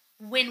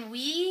 When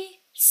we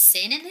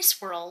sin in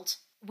this world,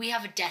 we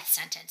have a death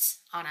sentence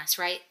on us,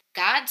 right?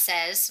 God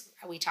says,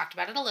 we talked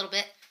about it a little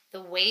bit,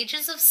 the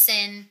wages of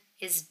sin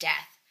is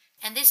death.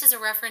 And this is a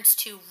reference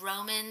to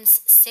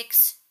Romans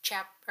 6,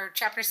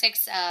 chapter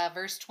 6,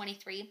 verse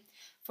 23.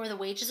 For the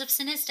wages of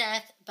sin is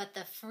death, but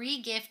the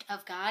free gift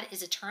of God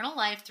is eternal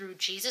life through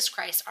Jesus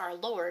Christ our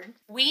Lord.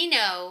 We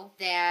know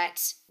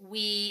that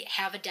we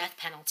have a death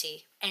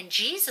penalty, and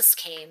Jesus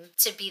came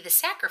to be the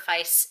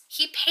sacrifice.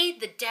 He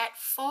paid the debt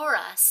for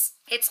us.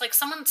 It's like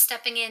someone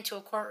stepping into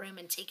a courtroom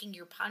and taking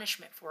your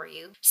punishment for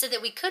you so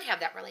that we could have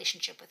that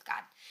relationship with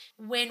God.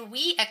 When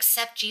we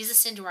accept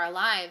Jesus into our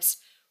lives,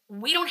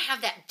 we don't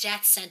have that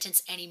death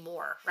sentence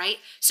anymore, right?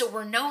 So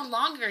we're no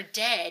longer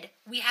dead.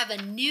 We have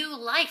a new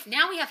life.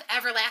 Now we have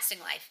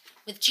everlasting life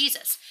with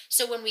Jesus.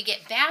 So when we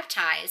get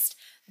baptized,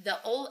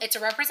 it's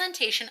a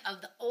representation of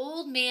the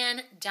old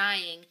man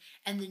dying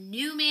and the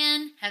new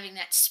man having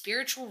that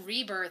spiritual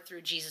rebirth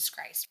through Jesus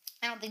Christ.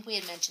 I don't think we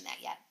had mentioned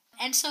that yet.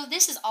 And so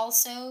this is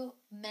also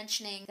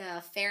mentioning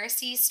the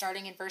Pharisees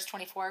starting in verse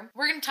 24.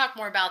 We're going to talk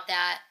more about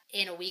that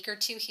in a week or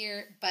two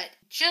here, but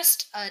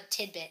just a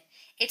tidbit.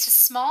 It's a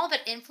small but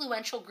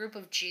influential group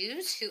of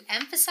Jews who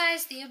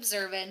emphasize the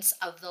observance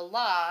of the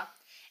law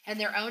and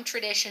their own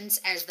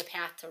traditions as the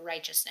path to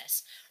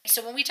righteousness.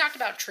 So when we talked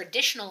about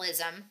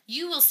traditionalism,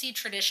 you will see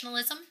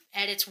traditionalism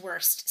at its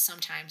worst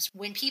sometimes.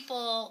 When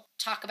people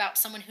talk about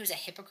someone who's a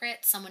hypocrite,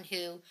 someone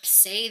who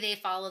say they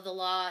follow the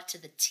law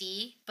to the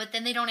T, but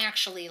then they don't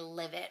actually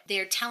live it.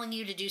 They're telling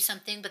you to do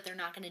something, but they're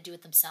not going to do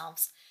it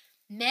themselves.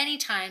 Many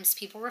times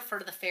people refer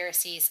to the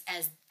Pharisees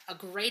as a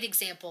great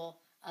example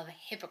of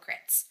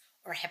hypocrites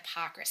or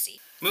hypocrisy.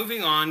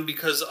 Moving on,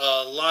 because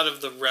a lot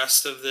of the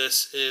rest of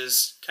this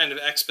is kind of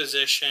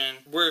exposition,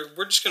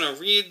 we're just going to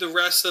read the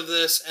rest of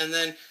this and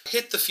then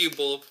hit the few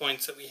bullet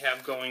points that we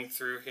have going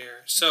through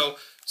here. So,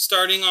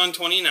 starting on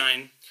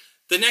 29,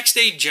 the next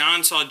day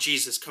John saw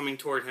Jesus coming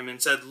toward him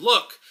and said,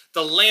 "Look,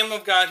 the Lamb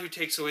of God who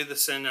takes away the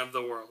sin of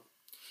the world.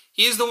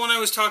 He is the one I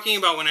was talking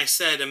about when I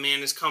said, a man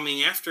is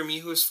coming after me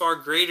who is far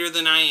greater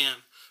than I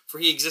am, for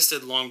he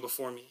existed long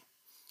before me.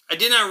 I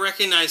did not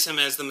recognize him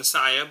as the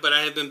Messiah, but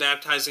I have been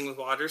baptizing with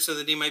water so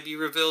that he might be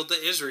revealed to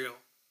Israel."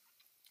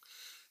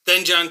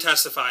 Then John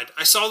testified,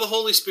 "I saw the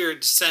Holy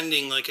Spirit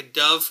descending like a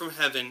dove from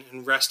heaven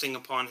and resting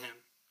upon him.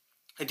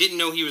 I didn't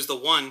know he was the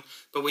one,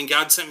 but when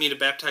God sent me to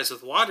baptize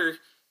with water,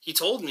 he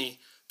told me,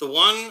 the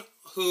one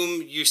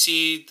whom you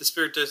see the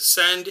Spirit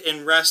descend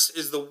and rest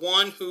is the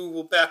one who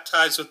will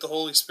baptize with the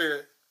Holy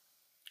Spirit.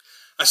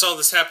 I saw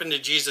this happen to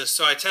Jesus,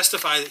 so I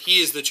testify that he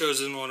is the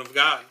chosen one of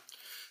God."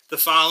 The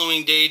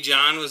following day,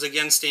 John was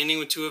again standing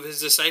with two of his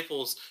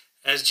disciples.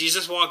 As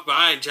Jesus walked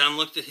by, John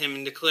looked at him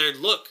and declared,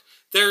 "Look,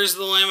 there is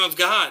the Lamb of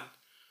God."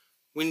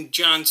 When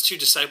John's two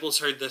disciples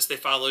heard this, they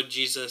followed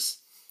Jesus.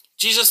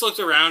 Jesus looked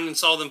around and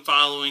saw them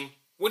following.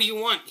 "What do you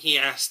want?" he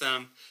asked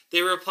them.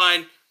 They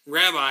replied,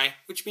 "Rabbi,"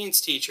 which means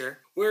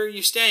teacher, "where are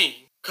you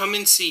staying?" "Come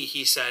and see,"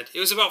 he said.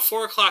 It was about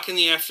 4:00 in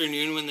the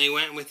afternoon when they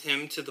went with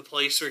him to the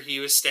place where he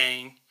was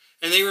staying,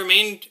 and they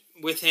remained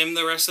with him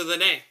the rest of the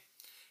day.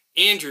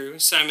 Andrew,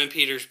 Simon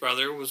Peter's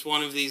brother, was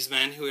one of these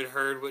men who had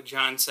heard what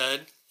John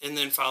said and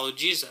then followed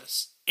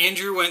Jesus.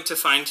 Andrew went to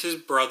find his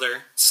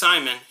brother,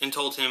 Simon, and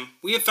told him,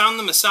 "We have found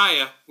the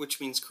Messiah," which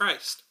means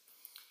Christ.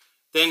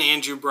 Then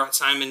Andrew brought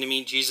Simon to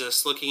meet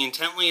Jesus. Looking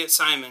intently at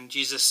Simon,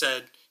 Jesus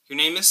said, "Your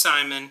name is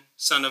Simon,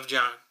 son of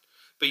John,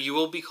 but you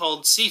will be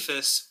called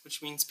Cephas,"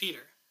 which means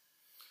Peter.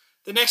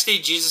 The next day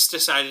Jesus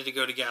decided to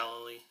go to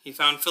Galilee. He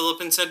found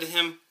Philip and said to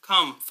him,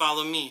 "Come,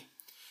 follow me."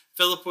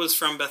 Philip was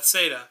from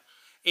Bethsaida,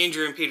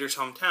 Andrew and Peter's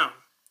hometown.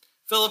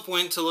 Philip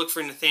went to look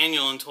for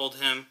Nathanael and told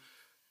him,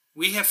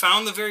 "We have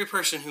found the very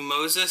person who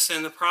Moses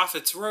and the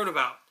prophets wrote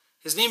about.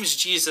 His name is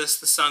Jesus,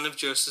 the son of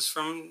Joseph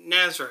from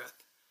Nazareth."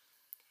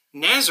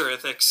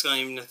 "Nazareth,"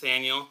 exclaimed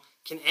Nathanael.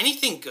 "Can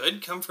anything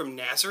good come from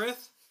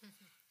Nazareth?"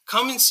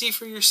 "Come and see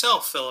for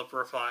yourself," Philip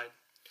replied.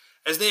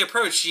 As they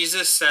approached,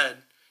 Jesus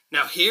said,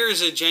 "Now here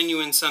is a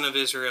genuine son of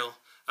Israel,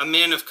 a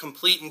man of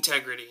complete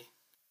integrity."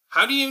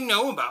 "How do you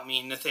know about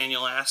me?"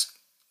 Nathanael asked.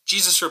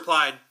 Jesus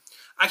replied,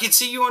 "I could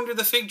see you under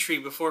the fig tree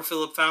before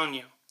Philip found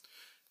you."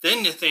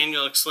 Then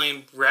Nathanael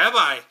exclaimed,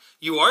 "Rabbi,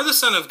 you are the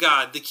Son of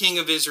God, the King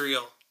of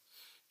Israel."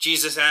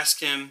 Jesus asked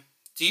him,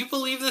 "Do you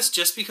believe this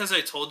just because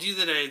I told you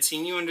that I had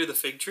seen you under the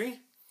fig tree?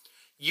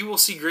 You will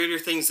see greater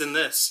things than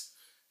this."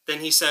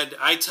 Then he said,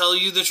 "I tell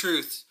you the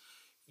truth.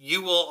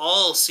 You will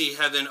all see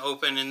heaven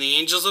open and the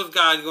angels of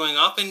God going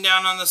up and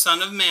down on the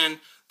Son of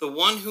Man, the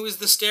one who is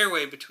the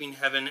stairway between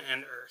heaven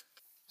and earth."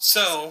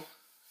 So,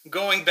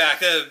 going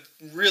back a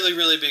really,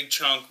 really big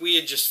chunk, we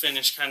had just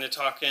finished kind of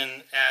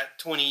talking at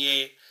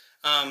 28.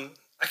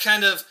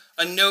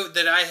 A note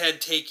that I had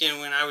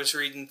taken when I was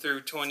reading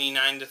through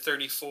 29 to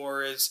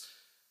 34 is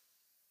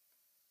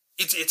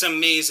it's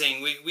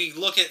amazing. We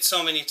look at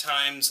so many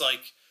times,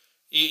 like,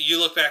 you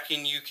look back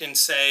and you can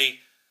say,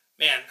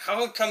 man,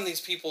 how come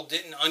these people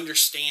didn't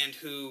understand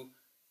who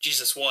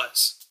Jesus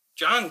was?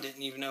 John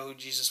didn't even know who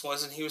Jesus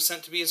was, and he was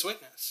sent to be his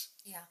witness.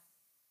 Yeah.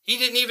 He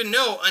didn't even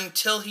know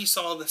until he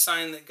saw the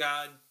sign that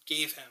God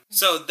gave him. Mm-hmm.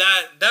 So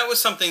that was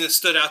something that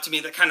stood out to me,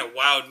 that kind of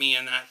wowed me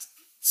in that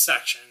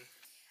section.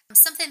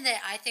 Something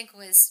that I think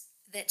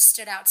that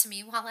stood out to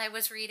me while I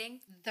was reading,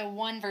 the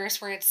one verse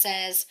where it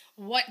says,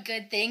 "What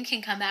good thing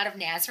can come out of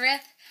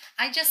Nazareth?"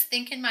 I just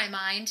think in my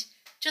mind,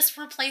 just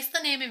replace the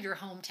name of your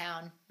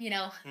hometown.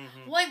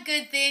 Mm-hmm. What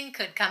good thing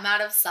could come out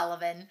of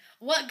Sullivan?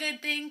 What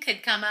good thing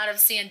could come out of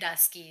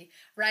Sandusky,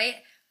 right?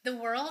 The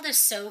world is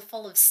so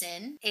full of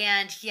sin,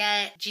 and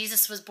yet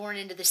Jesus was born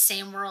into the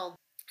same world.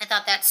 I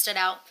thought that stood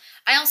out.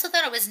 I also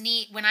thought it was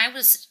neat when I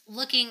was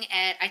looking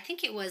at, I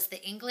think it was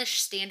the English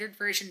Standard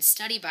Version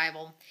Study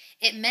Bible,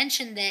 it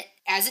mentioned that,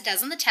 as it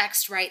does in the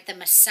text, right, the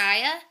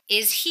Messiah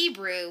is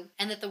Hebrew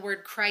and that the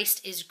word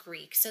Christ is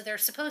Greek. So they're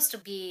supposed to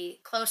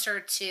be closer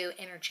to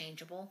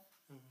interchangeable.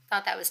 Mm-hmm.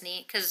 Thought that was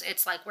neat because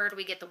it's like, where do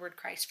we get the word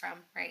Christ from,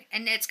 right?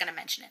 And it's going to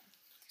mention it.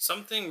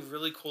 Something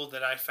really cool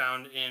that I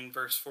found in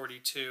verse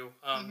 42,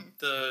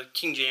 the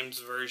King James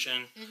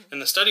Version,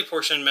 and the study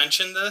portion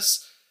mentioned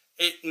this.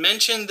 It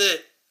mentioned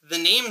that the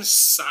name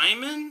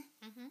Simon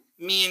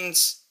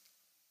means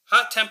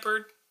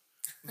hot-tempered,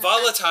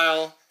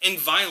 volatile, and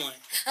violent.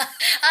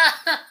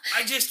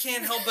 I just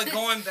can't help but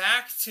going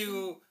back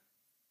to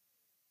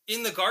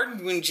in the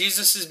garden when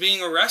Jesus is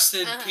being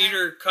arrested,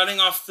 Peter cutting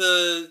off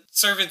the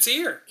servant's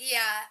ear.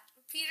 Yeah,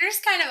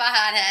 Peter's kind of a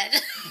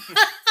hothead.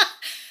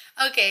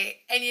 Okay,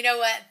 and you know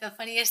what? The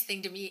funniest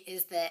thing to me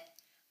is that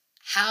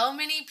how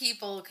many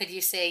people could you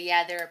say,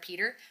 yeah, they're a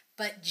Peter?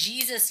 But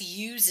Jesus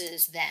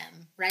uses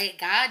them, right?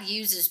 God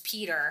uses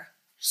Peter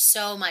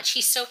so much.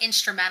 He's so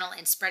instrumental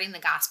in spreading the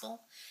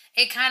gospel.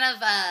 It kind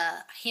of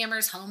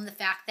hammers home the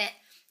fact that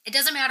it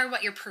doesn't matter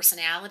what your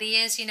personality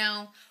is,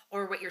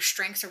 or what your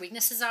strengths or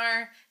weaknesses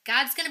are.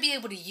 God's going to be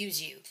able to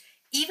use you.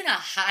 Even a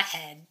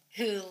hothead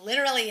who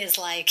literally is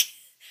like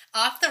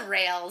off the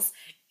rails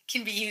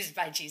can be used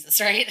by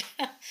Jesus, right?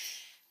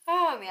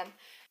 Oh, man.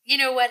 You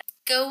know what?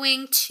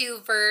 Going to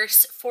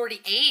verse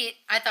 48,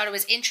 I thought it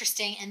was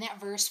interesting. And that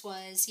verse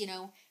was,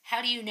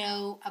 how do you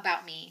know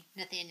about me?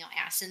 Nathanael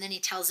asked. And then he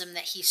tells him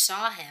that he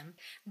saw him.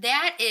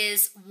 That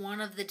is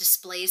one of the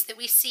displays that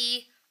we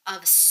see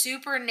of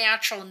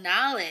supernatural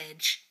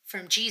knowledge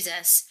from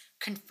Jesus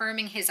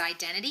confirming his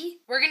identity.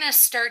 We're going to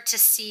start to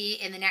see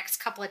in the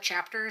next couple of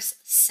chapters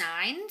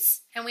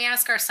signs. And we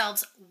ask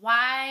ourselves,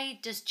 why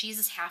does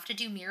Jesus have to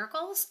do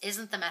miracles?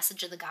 Isn't the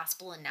message of the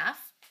gospel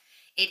enough?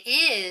 It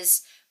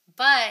is,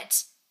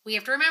 but we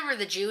have to remember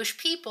the Jewish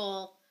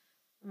people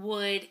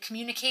would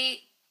communicate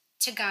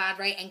to God,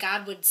 right? And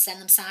God would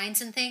send them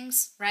signs and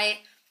things, right?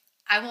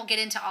 I won't get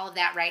into all of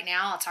that right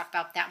now. I'll talk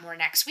about that more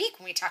next week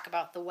when we talk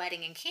about the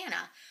wedding in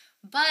Cana.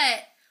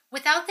 But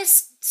without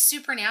this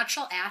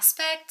supernatural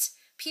aspect,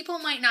 people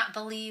might not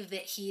believe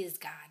that he is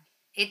God.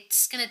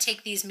 It's going to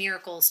take these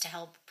miracles to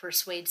help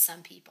persuade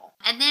some people.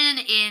 And then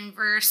in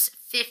verse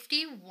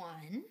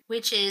 51,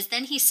 which is,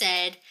 then he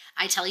said,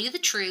 I tell you the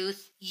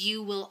truth,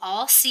 you will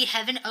all see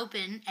heaven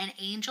open and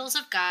angels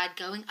of God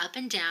going up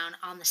and down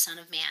on the Son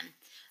of Man,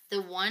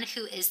 the one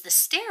who is the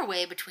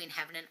stairway between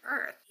heaven and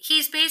earth.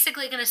 He's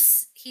basically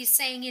he's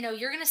saying,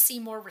 you're going to see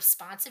more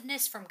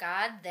responsiveness from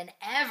God than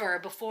ever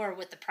before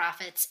with the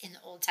prophets in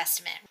the Old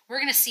Testament. We're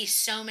going to see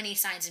so many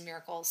signs and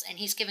miracles, and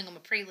he's giving them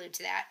a prelude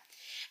to that.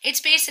 It's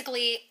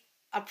basically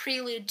a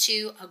prelude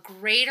to a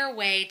greater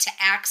way to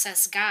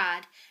access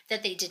God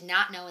that they did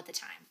not know at the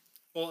time.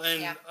 Well,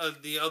 and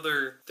the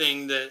other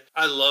thing that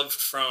I loved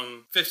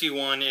from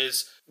 51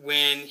 is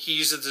when he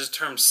uses the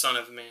term Son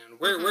of Man.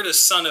 Where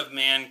does Son of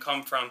Man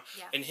come from?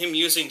 Yeah. And him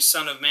using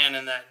Son of Man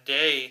in that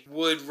day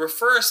would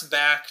refer us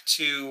back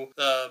to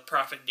the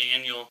prophet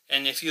Daniel.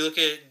 And if you look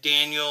at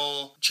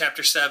Daniel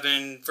chapter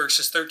 7,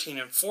 verses 13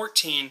 and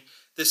 14,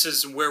 this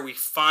is where we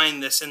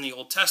find this in the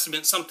Old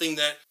Testament, something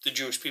that the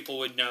Jewish people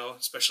would know,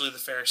 especially the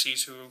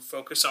Pharisees who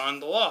focus on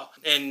the law.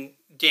 And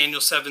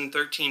Daniel 7,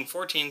 13,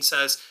 14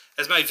 says,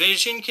 as my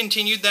vision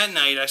continued that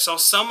night, I saw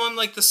someone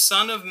like the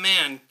Son of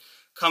Man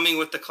coming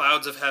with the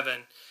clouds of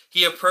heaven.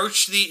 He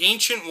approached the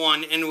Ancient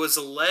One and was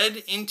led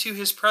into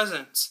his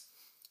presence.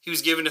 He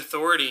was given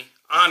authority,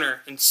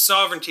 honor, and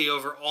sovereignty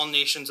over all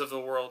nations of the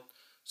world,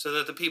 so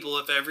that the people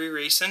of every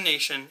race and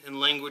nation and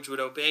language would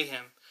obey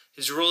him.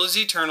 His rule is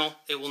eternal,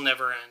 it will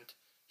never end.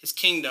 His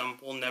kingdom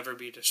will never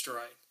be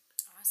destroyed.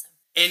 Awesome.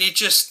 And it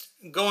just,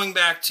 going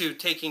back to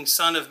taking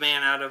Son of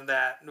Man out of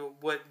that,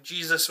 what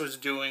Jesus was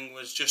doing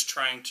was just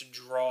trying to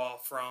draw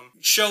from,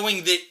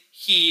 showing that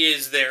he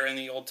is there in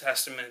the Old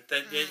Testament,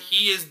 that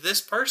he is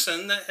this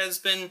person that has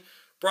been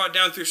brought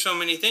down through so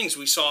many things.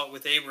 We saw it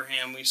with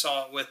Abraham, we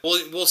saw it with,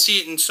 we'll see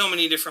it in so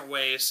many different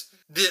ways,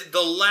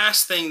 The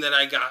last thing that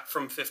I got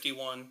from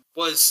 51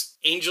 was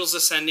angels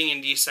ascending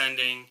and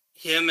descending,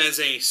 him as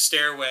a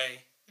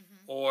stairway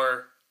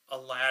or a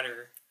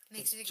ladder.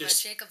 Makes me think about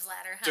Jacob's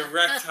ladder, huh?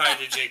 Direct tie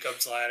to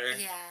Jacob's ladder.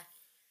 Yeah.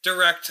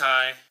 Direct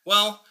tie.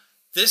 Well,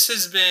 this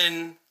has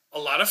been a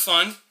lot of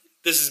fun.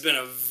 This has been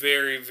a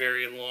very,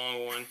 very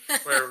long one.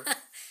 We're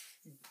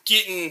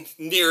getting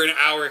near an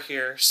hour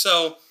here.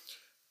 So,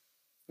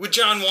 with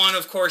John 1,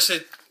 of course,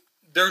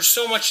 there's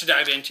so much to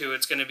dive into.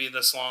 It's going to be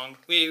this long.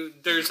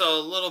 There's a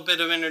little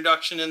bit of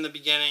introduction in the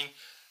beginning.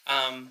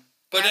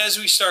 But as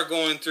we start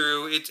going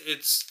through,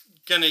 it's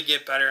going to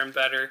get better and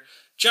better.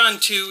 John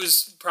 2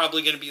 is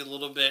probably going to be a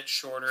little bit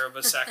shorter of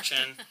a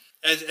section,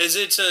 as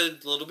it's a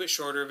little bit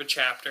shorter of a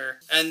chapter.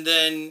 And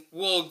then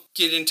we'll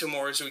get into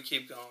more as we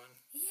keep going.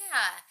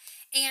 Yeah.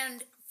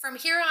 And from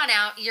here on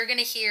out, you're going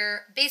to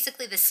hear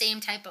basically the same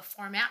type of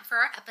format for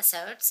our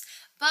episodes,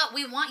 but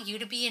we want you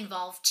to be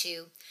involved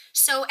too.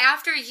 So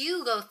after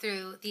you go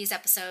through these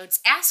episodes,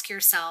 ask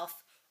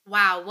yourself,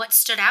 wow, what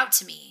stood out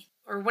to me?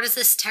 Or what does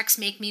this text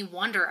make me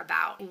wonder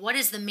about? What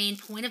is the main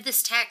point of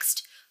this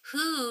text?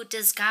 Who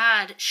does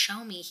God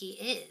show me he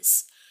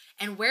is?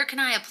 And where can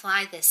I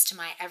apply this to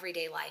my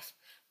everyday life?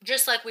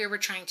 Just like we were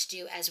trying to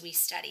do as we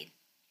studied.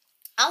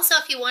 Also,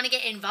 if you want to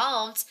get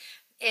involved,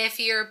 if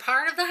you're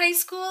part of the high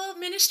school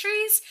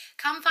ministries,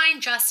 come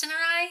find Justin or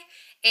I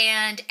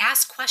and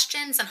ask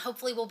questions, and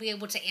hopefully we'll be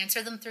able to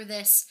answer them through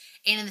this.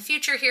 And in the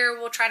future here,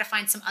 we'll try to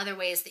find some other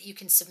ways that you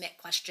can submit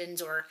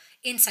questions or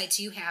insights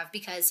you have,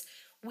 because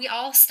we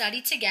all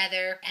study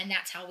together, and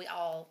that's how we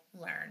all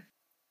learn.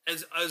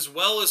 As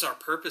well as our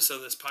purpose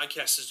of this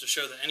podcast is to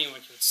show that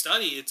anyone can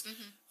study, it's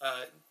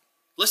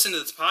listen to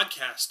this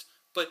podcast,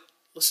 but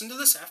listen to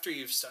this after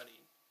you've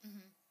studied.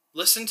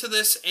 Listen to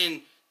this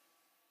and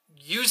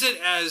use it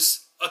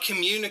as a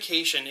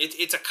communication.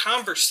 It's a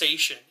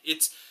conversation.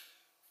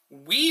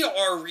 We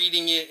are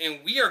reading it and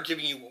we are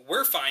giving you what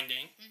we're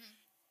finding.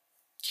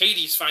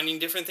 Katie's finding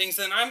different things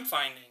than I'm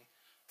finding.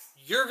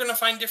 You're going to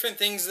find different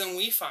things than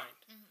we find.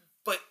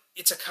 But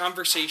it's a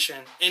conversation,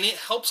 and it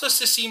helps us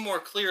to see more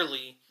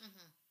clearly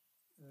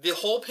the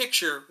whole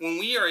picture when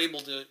we are able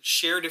to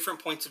share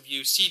different points of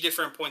view, see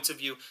different points of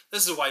view.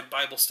 This is why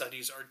Bible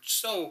studies are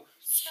so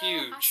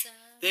huge. Awesome.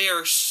 They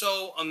are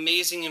so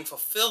amazing and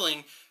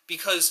fulfilling,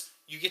 because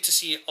you get to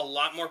see a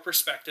lot more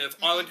perspective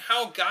on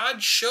how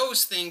God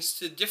shows things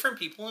to different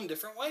people in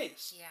different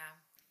ways. Yeah.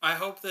 I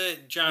hope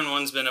that John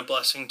 1's been a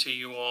blessing to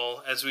you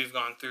all as we've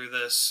gone through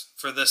this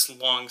for this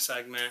long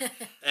segment.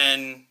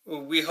 And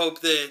we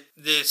hope that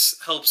this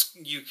helps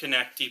you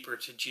connect deeper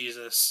to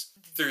Jesus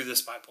through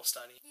this Bible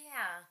study.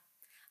 Yeah.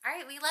 All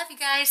right, we love you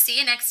guys. See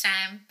you next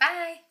time.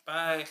 Bye.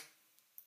 Bye.